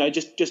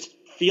just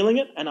feeling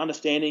it and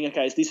understanding,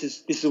 okay, this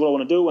is what I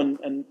want to do,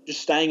 and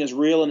just staying as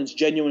real and as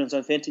genuine and as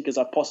authentic as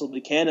I possibly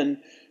can. And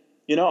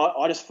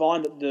I just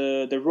find that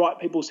the right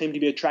people seem to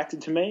be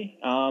attracted to me.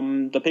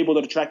 The people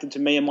that are attracted to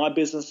me and my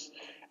business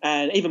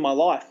and even my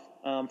life,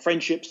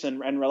 friendships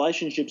and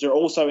relationships are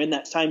also in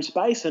that same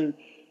space. And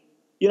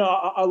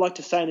I like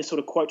to say, and this sort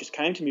of quote just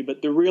came to me,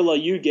 but the realer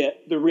you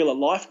get, the realer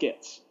life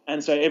gets.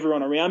 And so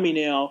everyone around me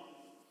now,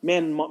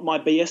 man, my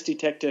BS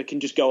detector can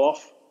just go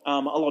off a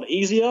lot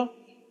easier.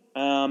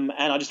 And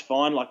I just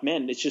find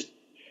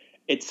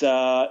it's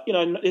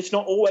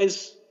not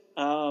always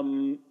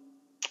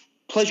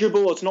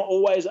pleasurable. It's not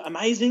always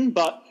amazing,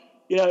 but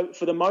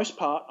for the most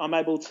part, I'm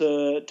able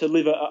to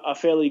live a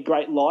fairly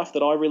great life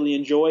that I really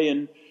enjoy,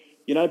 and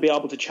be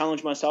able to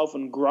challenge myself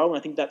and grow. And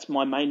I think that's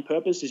my main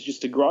purpose, is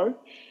just to grow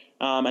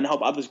and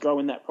help others grow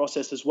in that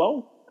process as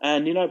well.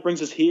 And it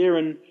brings us here,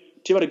 and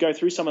to be able to go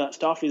through some of that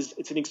stuff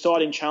it's an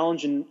exciting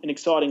challenge and an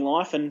exciting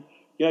life. And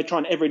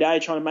trying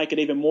to make it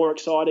even more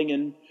exciting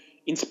and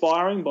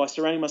inspiring by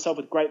surrounding myself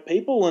with great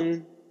people,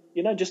 and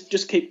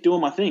just keep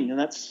doing my thing. And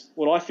that's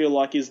what I feel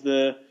like is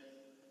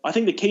I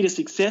think the key to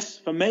success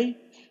for me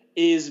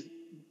is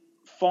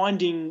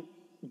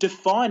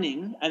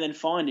defining and then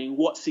finding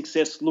what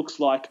success looks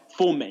like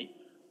for me.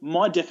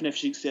 My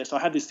definition of success, I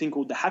have this thing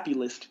called the happy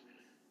list.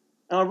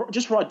 And I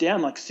just write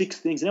down 6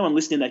 things. Anyone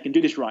listening, they can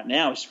do this right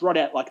now. Just write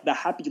out the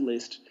happy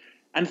list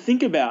and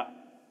think about,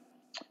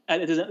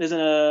 and there's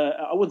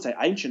I wouldn't say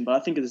ancient, but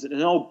I think there's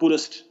an old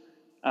Buddhist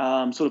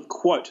sort of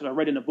quote that I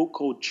read in a book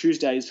called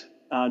Tuesdays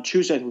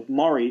with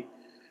Maury.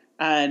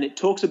 And it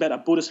talks about a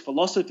Buddhist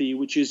philosophy,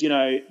 which is,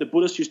 the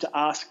Buddhists used to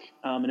ask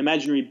an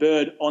imaginary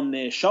bird on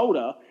their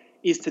shoulder,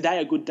 is today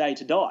a good day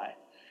to die?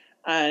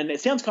 And it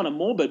sounds kind of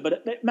morbid,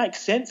 but it makes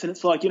sense. And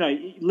it's like,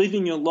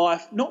 living your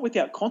life, not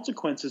without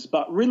consequences,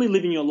 but really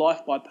living your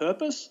life by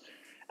purpose.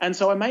 And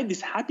so I made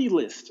this happy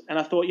list, and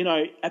I thought,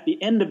 at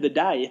the end of the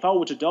day, if I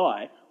were to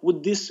die,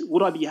 would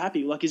I be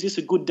happy? Is this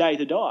a good day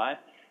to die?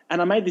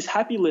 And I made this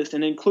happy list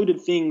and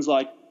included things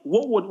like,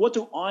 what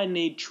do I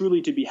need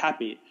truly to be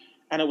happy?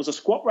 And it was a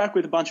squat rack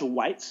with a bunch of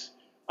weights.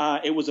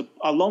 It was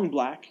a long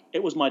black.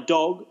 It was my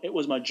dog. It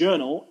was my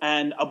journal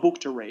and a book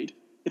to read.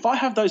 If I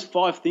have those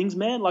 5 things,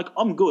 man,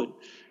 I'm good.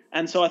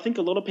 And so I think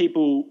a lot of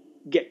people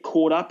get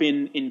caught up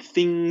in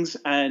things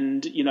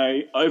and,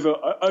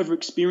 over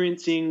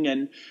experiencing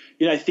and,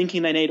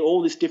 thinking they need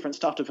all this different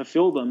stuff to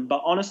fulfill them.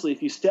 But honestly,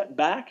 if you step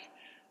back,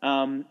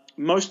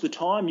 most of the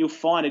time you'll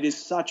find it is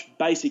such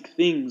basic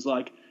things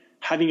like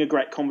having a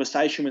great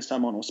conversation with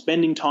someone, or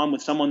spending time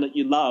with someone that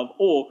you love,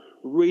 or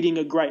reading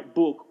a great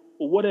book,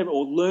 whatever,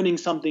 or learning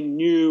something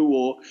new,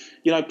 or,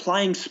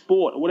 playing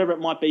sport, or whatever it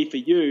might be for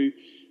you,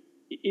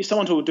 if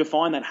someone to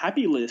define that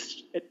happy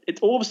list, it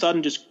all of a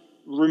sudden just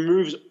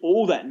removes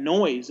all that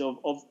noise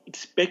of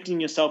expecting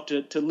yourself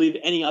to live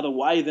any other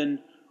way than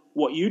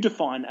what you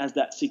define as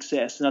that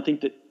success. And I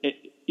think that,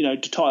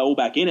 to tie all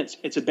back in,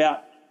 it's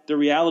about the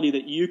reality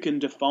that you can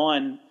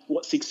define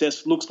what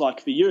success looks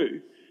like for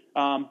you.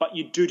 But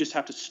you do just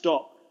have to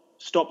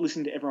stop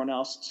listening to everyone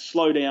else,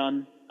 slow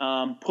down,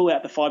 pull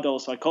out the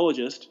 $5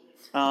 psychologist,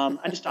 and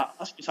just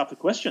ask yourself the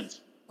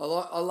questions.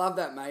 I love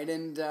that, mate.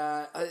 And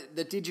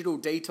the digital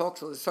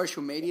detox or the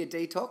social media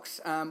detox,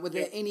 were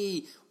there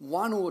any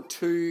one or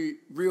two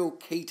real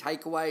key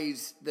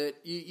takeaways that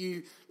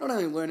you not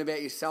only learned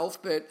about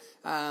yourself, but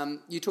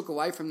you took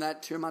away from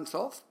that 2 months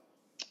off?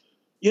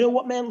 You know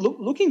what, man?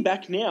 Looking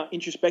back now,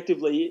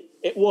 introspectively,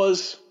 it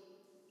was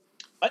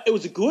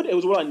good. It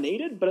was what I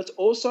needed, but I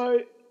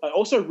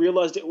also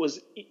realized it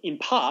was in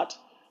part,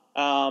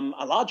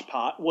 a large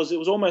part, it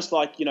was almost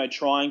like,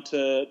 trying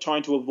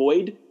to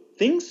avoid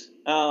things.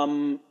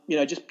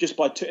 Just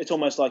by it's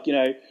almost like,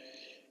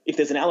 if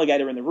there's an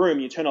alligator in the room,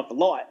 you turn off the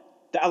light,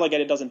 the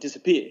alligator doesn't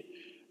disappear.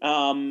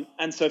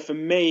 And so for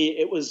me,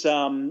 it was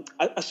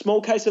a small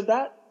case of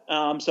that.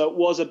 So it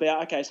was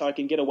about, okay, so I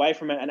can get away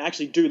from it and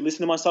actually do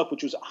listen to myself,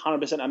 which was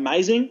 100%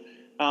 amazing.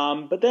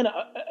 But then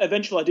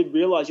eventually I did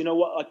realize,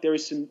 like there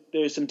is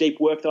some deep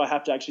work that I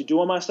have to actually do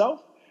on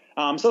myself.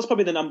 So that's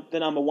probably the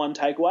number one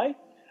takeaway.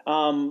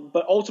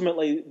 But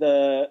ultimately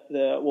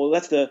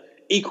that's the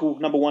equal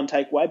number one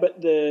takeaway.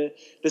 But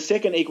the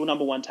second equal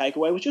number one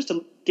takeaway was just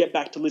to get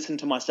back to listen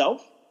to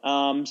myself.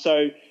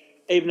 So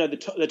even though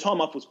the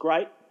time off was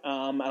great,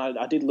 and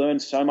I did learn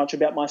so much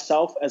about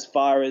myself as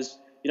far as,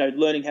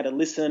 learning how to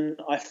listen,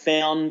 I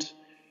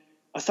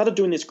started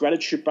doing this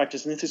gratitude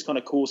practice, and this is kind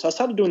of cool. So I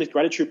started doing this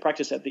gratitude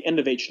practice at the end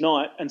of each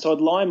night. And so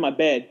I'd lie in my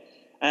bed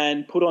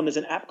and there's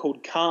an app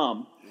called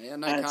Calm. Yeah,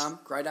 Calm.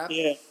 Great app.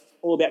 Yeah,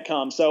 all about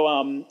Calm. So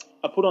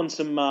I put on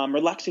some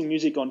relaxing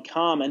music on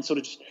Calm, and sort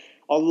of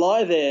I'll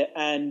lie there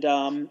and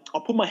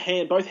I'll put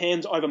both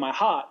hands over my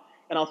heart,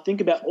 and I'll think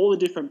about all the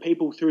different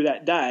people through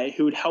that day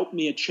who would help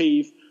me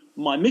achieve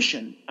my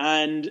mission.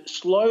 And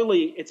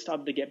slowly it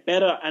started to get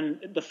better.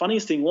 And the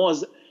funniest thing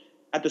was,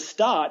 at the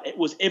start, it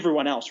was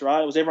everyone else,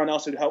 right? It was everyone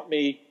else who'd helped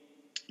me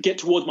get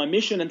towards my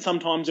mission. And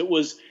sometimes it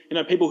was,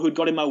 people who'd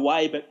got in my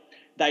way, but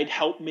they'd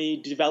help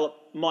me develop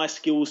my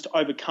skills to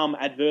overcome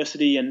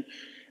adversity. And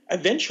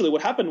eventually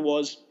what happened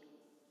was,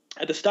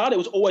 at the start, it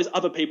was always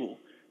other people.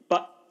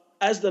 But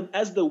as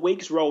the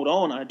weeks rolled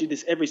on, and I did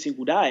this every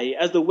single day,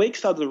 as the weeks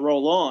started to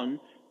roll on,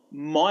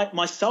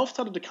 myself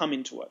started to come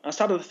into it. I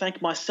started to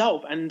thank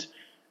myself, and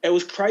it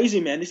was crazy,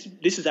 man.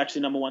 This is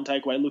actually number one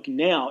takeaway looking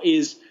now,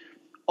 is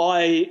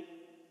I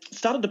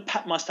started to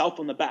pat myself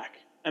on the back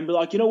and be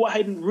like, you know what,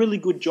 Hayden, really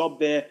good job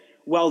there,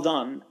 well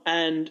done.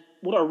 And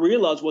what I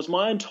realized was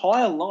my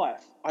entire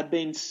life I'd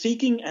been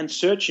seeking and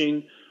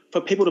searching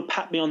for people to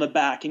pat me on the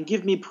back and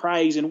give me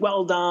praise and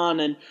well done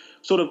and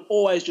sort of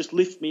always just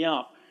lift me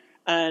up.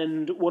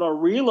 And what I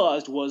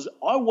realized was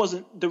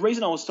the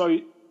reason I was so,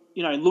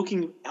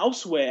 looking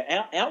elsewhere,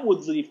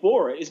 outwardly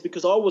for it, is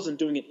because I wasn't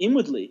doing it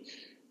inwardly.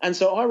 And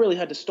so I really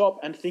had to stop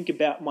and think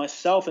about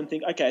myself and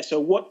think, okay, so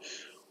what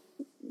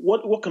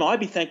can I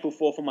be thankful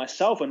for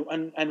myself,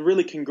 and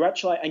really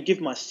congratulate and give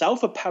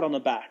myself a pat on the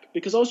back,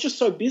 because I was just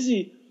so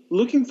busy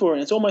looking for it.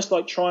 And it's almost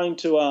like trying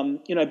to,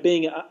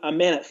 being a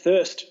man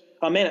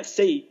at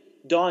sea,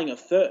 dying of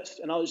thirst.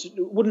 And it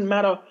wouldn't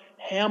matter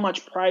how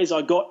much praise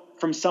I got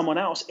from someone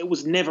else, it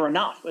was never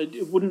enough.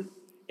 There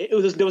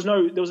was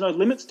no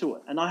limits to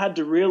it. And I had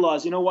to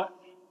realize, you know what,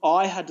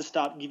 I had to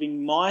start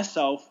giving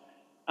myself,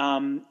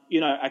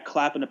 a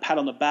clap and a pat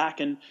on the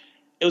back. And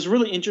it was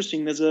really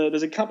interesting. There's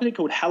a company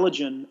called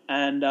Halogen,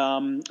 and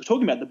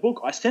talking about the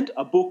book, I sent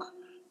a book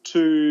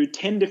to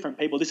 10 different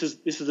people. This is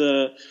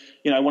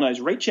one of those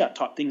reach out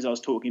type things I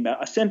was talking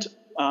about. I sent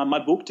my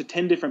book to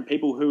 10 different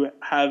people who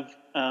have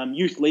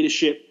youth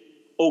leadership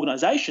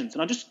organizations,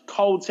 and I just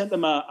cold sent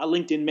them a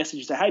LinkedIn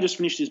message, say, hey, just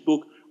finished this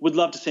book, would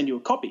love to send you a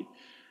copy.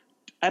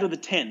 Out of the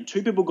 10,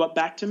 2 people got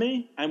back to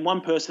me, and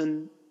one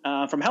person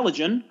from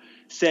Halogen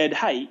said,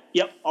 hey,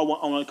 yep, I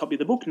want a copy of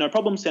the book, no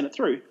problem, send it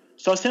through.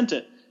 So I sent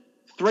it.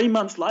 3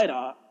 months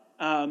later,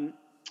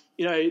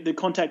 the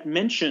contact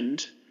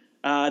mentioned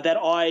that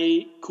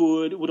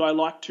would I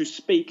like to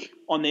speak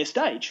on their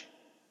stage.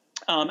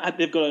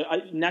 They've got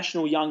a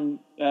National Young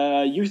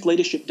Youth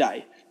Leadership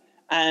Day.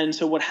 And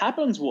so what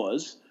happens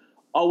was,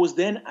 I was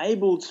then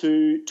able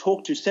to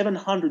talk to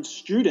 700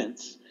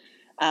 students,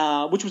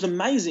 which was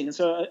amazing. And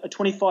so a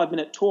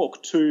 25-minute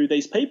talk to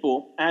these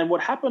people. And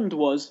what happened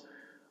was,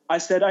 I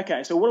said,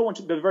 okay, so what I want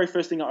to, the very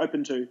first thing I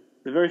opened to,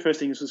 the very first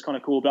thing, this was kind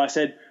of cool, but I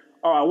said,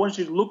 all right, I want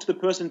you to look to the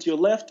person to your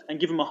left and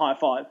give them a high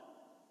five.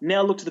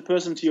 Now look to the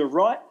person to your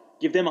right,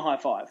 give them a high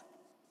five.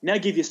 Now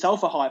give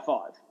yourself a high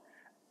five.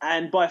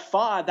 And by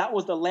far, that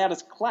was the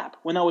loudest clap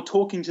when they were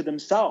talking to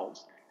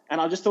themselves. And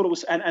I just thought it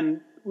was,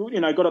 and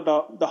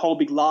got the whole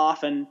big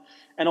laugh and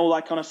all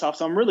that kind of stuff.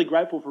 So I'm really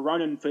grateful for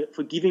Ronan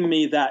for giving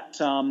me that,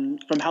 from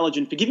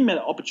Halogen, for giving me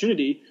that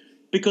opportunity,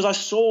 because I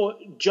saw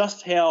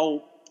just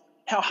how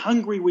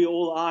hungry we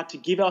all are to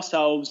give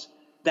ourselves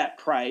that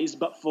praise,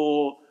 but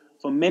for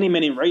many,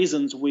 many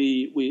reasons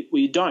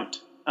we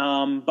don't.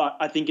 But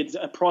I think it's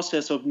a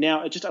process of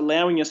now just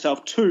allowing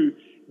yourself to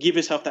give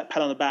yourself that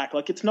pat on the back.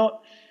 Like, it's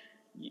not,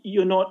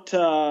 you're not,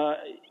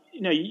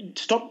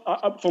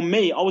 stop. For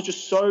me, I was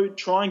just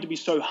trying to be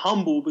so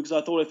humble, because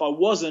I thought if I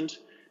wasn't,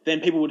 then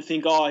people would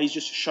think, oh, he's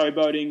just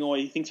showboating, or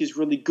he thinks he's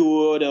really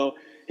good, or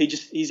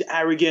he's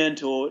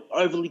arrogant or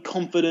overly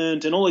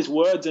confident and all these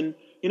words. And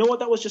you know what?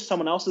 That was just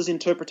someone else's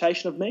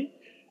interpretation of me.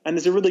 And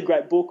there's a really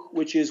great book,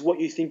 which is What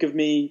You Think of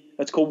Me.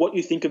 That's called What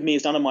You Think of Me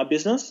Is None of My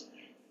Business.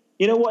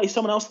 You know what? If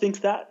someone else thinks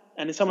that,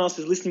 and if someone else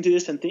is listening to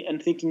this and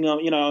thinking,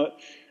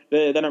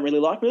 they don't really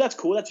like me, that's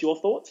cool. That's your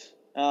thoughts.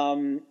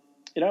 I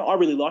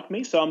really like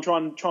me, so I'm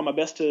trying my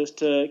best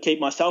to keep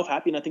myself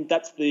happy. And I think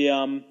that's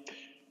the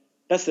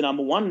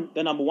number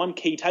one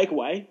key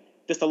takeaway.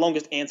 That's the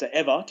longest answer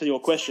ever to your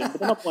question.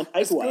 But the number one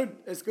takeaway.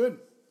 It's good.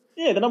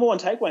 Yeah, the number one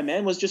takeaway,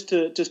 man, was just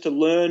to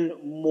learn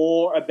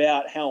more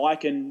about how I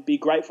can be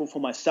grateful for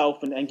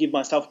myself and give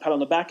myself a pat on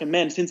the back. And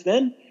man, since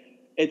then,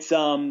 it's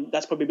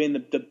that's probably been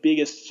the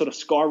biggest sort of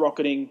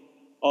skyrocketing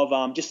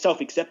of just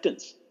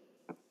self-acceptance.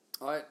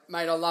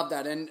 Mate, I love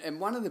that. And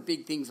one of the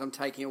big things I'm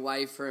taking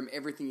away from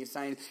everything you're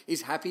saying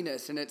is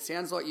happiness. And it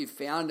sounds like you've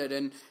found it.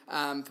 And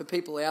for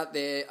people out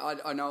there,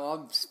 I know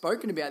I've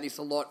spoken about this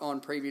a lot on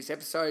previous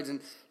episodes,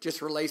 and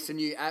just released a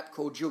new app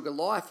called Juga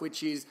Life,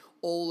 which is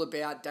all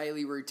about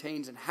daily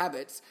routines and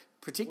habits,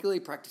 particularly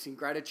practicing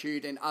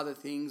gratitude and other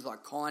things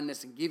like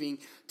kindness and giving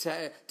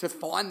to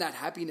find that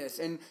happiness.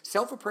 And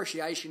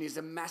self-appreciation is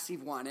a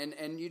massive one,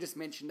 and you just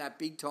mentioned that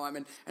big time.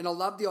 And I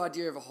love the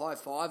idea of a high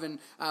five, and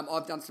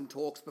I've done some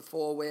talks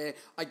before where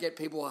I get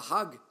people a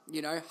hug,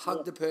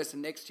 hug the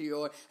person next to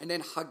you, and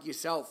then hug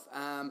yourself.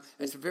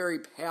 It's a very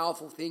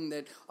powerful thing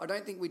that I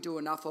don't think we do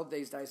enough of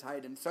these days,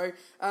 Hayden. So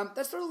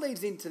that sort of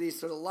leads into this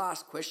sort of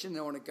last question that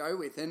I want to go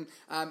with, and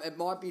it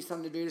might be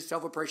something to do with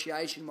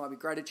self-appreciation, might be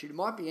gratitude, it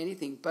might be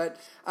anything, but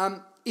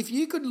if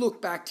you could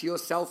look back to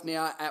yourself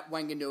now at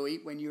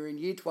Wanganui when you were in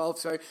Year 12,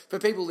 so for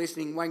people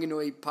listening,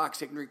 Wanganui Park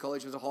Secondary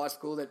College was a high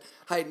school that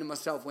Hayden and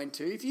myself went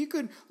to. If you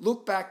could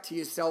look back to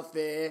yourself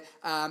there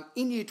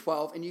in Year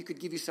 12 and you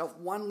could give yourself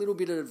one little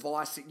bit of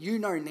advice that you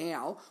know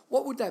now,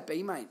 what would that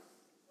be, mate?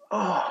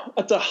 Oh,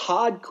 that's a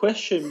hard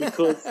question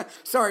because...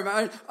 Sorry,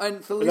 mate.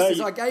 And for listeners,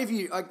 I gave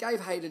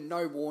Hayden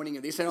no warning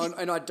of this,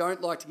 and I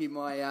don't like to give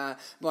my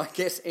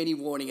guests any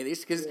warning of this,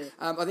 because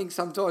I think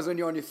sometimes when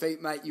you're on your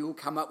feet, mate, you will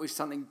come up with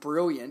something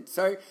brilliant.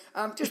 So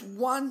just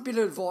one bit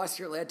of advice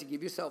you're allowed to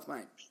give yourself,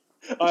 mate.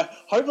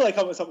 Hopefully I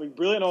come up with something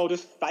brilliant, or I'll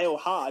just fail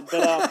hard.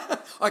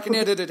 But I can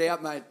edit it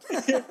out, mate.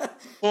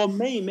 For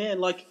me, man,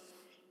 like,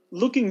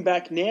 looking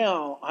back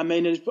now, I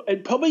mean,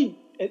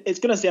 it's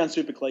going to sound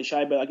super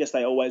cliche, but I guess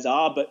they always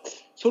are, but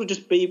sort of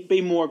just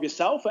be more of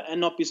yourself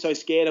and not be so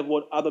scared of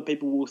what other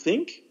people will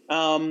think.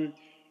 I mean,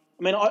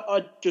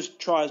 I just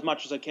try as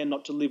much as I can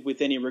not to live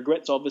with any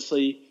regrets,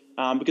 obviously,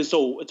 because it's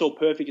all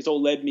perfect. It's all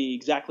led me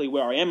exactly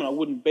where I am, and I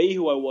wouldn't be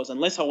who I was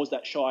unless I was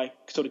that shy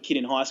sort of kid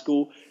in high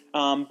school.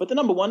 But the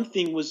number one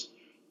thing was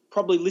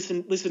probably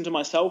listen to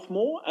myself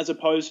more, as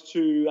opposed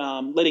to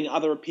letting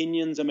other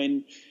opinions. I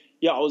mean,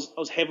 yeah, I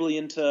was heavily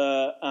into,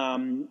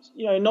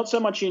 not so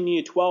much in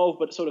Year 12,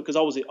 but sort of because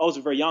I was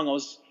very young. I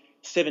was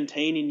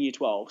 17 in Year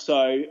 12,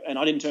 and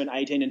I didn't turn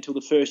 18 until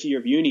the first year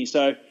of uni.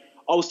 So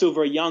I was still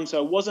very young.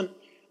 So I wasn't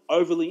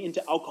overly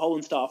into alcohol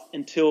and stuff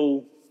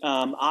until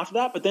after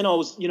that. But then I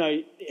was,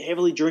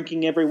 heavily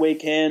drinking every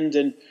weekend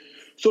and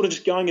sort of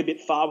just going a bit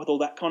far with all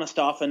that kind of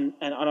stuff. And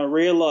I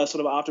realised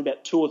sort of after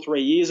about 2 or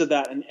 3 years of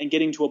that and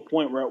getting to a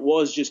point where it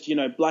was just,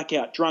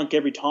 blackout drunk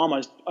every time,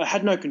 I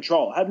had no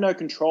control. I had no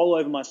control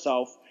over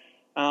myself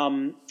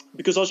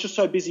because I was just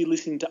so busy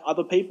listening to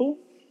other people.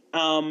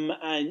 And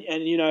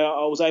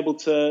I was able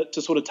to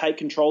sort of take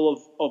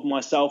control of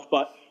myself,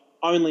 but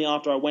only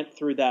after I went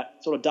through that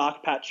sort of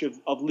dark patch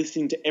of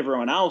listening to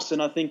everyone else.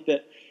 And I think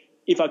that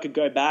if I could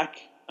go back,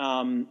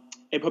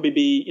 it'd probably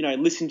be,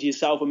 listen to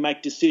yourself and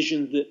make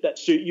decisions that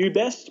suit you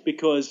best,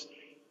 because,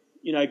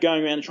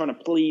 going around and trying to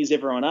please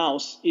everyone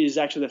else is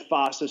actually the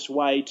fastest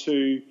way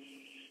to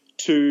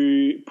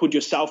put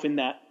yourself in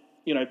that,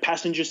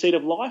 passenger seat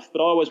of life.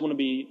 But I always want to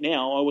be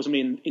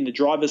in the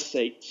driver's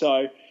seat.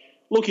 So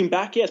looking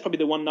back, it's probably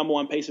the number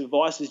one piece of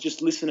advice is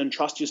just listen and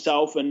trust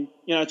yourself, and,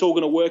 it's all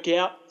going to work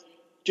out.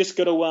 Just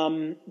got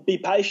to be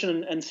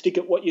patient and stick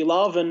at what you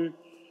love, and,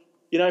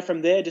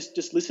 from there,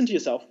 just listen to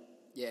yourself.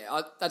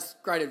 Yeah, that's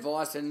great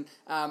advice, and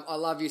I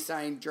love you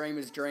saying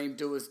dreamers dream,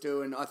 doers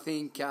do, and I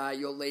think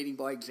you're leading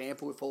by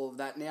example with all of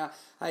that. Now,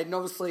 Hayden,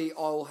 obviously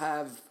I'll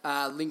have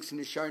links in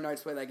the show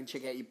notes where they can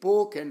check out your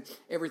book and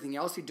everything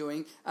else you're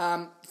doing.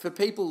 For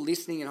people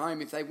listening at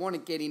home, if they want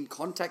to get in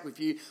contact with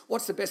you,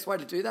 what's the best way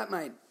to do that,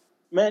 mate?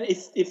 Man,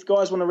 if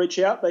guys want to reach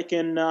out, they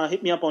can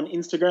hit me up on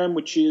Instagram,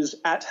 which is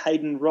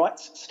 @Hayden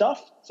Writes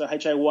Stuff, so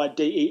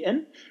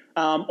HAYDEN.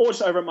 Or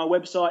just over at my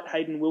website,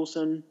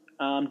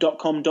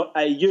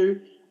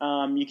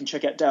 haydenwilson.com.au. You can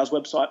check out Dale's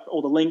website,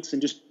 all the links,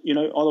 and just,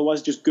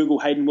 otherwise just Google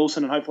Hayden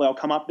Wilson and hopefully I'll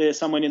come up there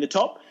somewhere near the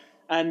top.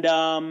 And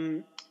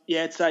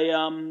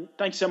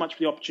thanks so much for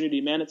the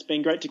opportunity, man. It's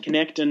been great to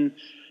connect and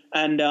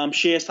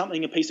share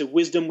something, a piece of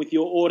wisdom with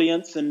your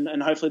audience,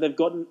 and hopefully they've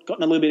gotten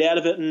a little bit out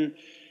of it and,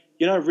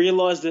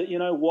 realise that,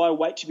 why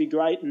wait to be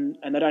great, and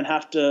they don't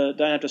have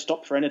to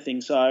stop for anything.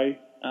 So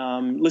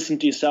listen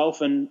to yourself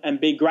and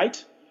be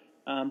great.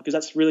 Because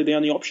that's really the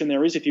only option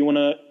there is if you want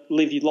to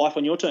live your life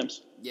on your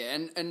terms. Yeah,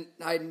 and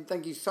Hayden,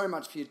 thank you so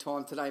much for your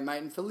time today, mate.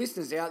 And for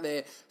listeners out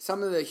there,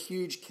 some of the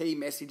huge key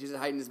messages that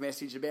Hayden has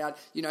messaged about,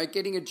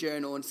 getting a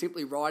journal and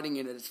simply writing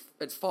in it,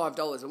 it's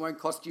 $5. It won't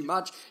cost you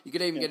much. You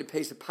could even get a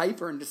piece of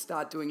paper and just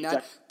start doing that.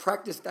 Exactly.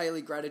 Practice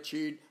daily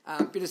gratitude,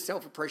 bit of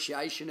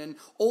self-appreciation, and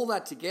all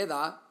that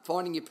together,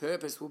 finding your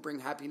purpose will bring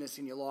happiness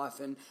in your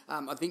life. And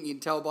I think you can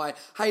tell by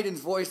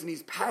Hayden's voice and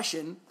his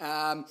passion,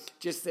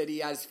 just that he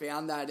has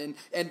found that. And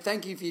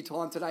thank you for your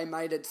time today,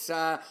 mate. It's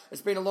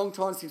been a long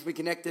time since we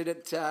connected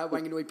at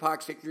Wanganui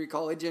Park Secondary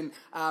College, and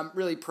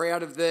really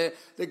proud of the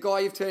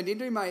guy you've turned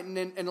into, mate,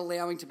 and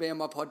allowing to be on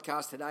my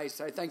podcast today.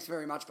 So thanks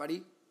very much,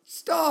 buddy.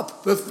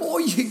 Stop!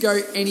 Before you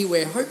go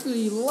anywhere, hopefully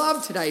you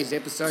loved today's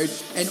episode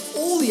and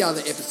all the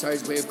other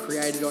episodes we've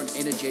created on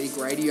Energetic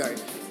Radio.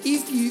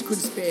 If you could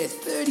spare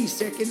 30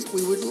 seconds,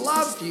 we would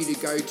love for you to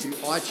go to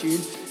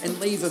iTunes and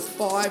leave a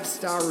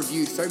 5-star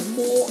review so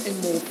more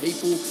and more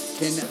people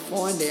can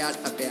find out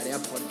about our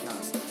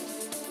podcast.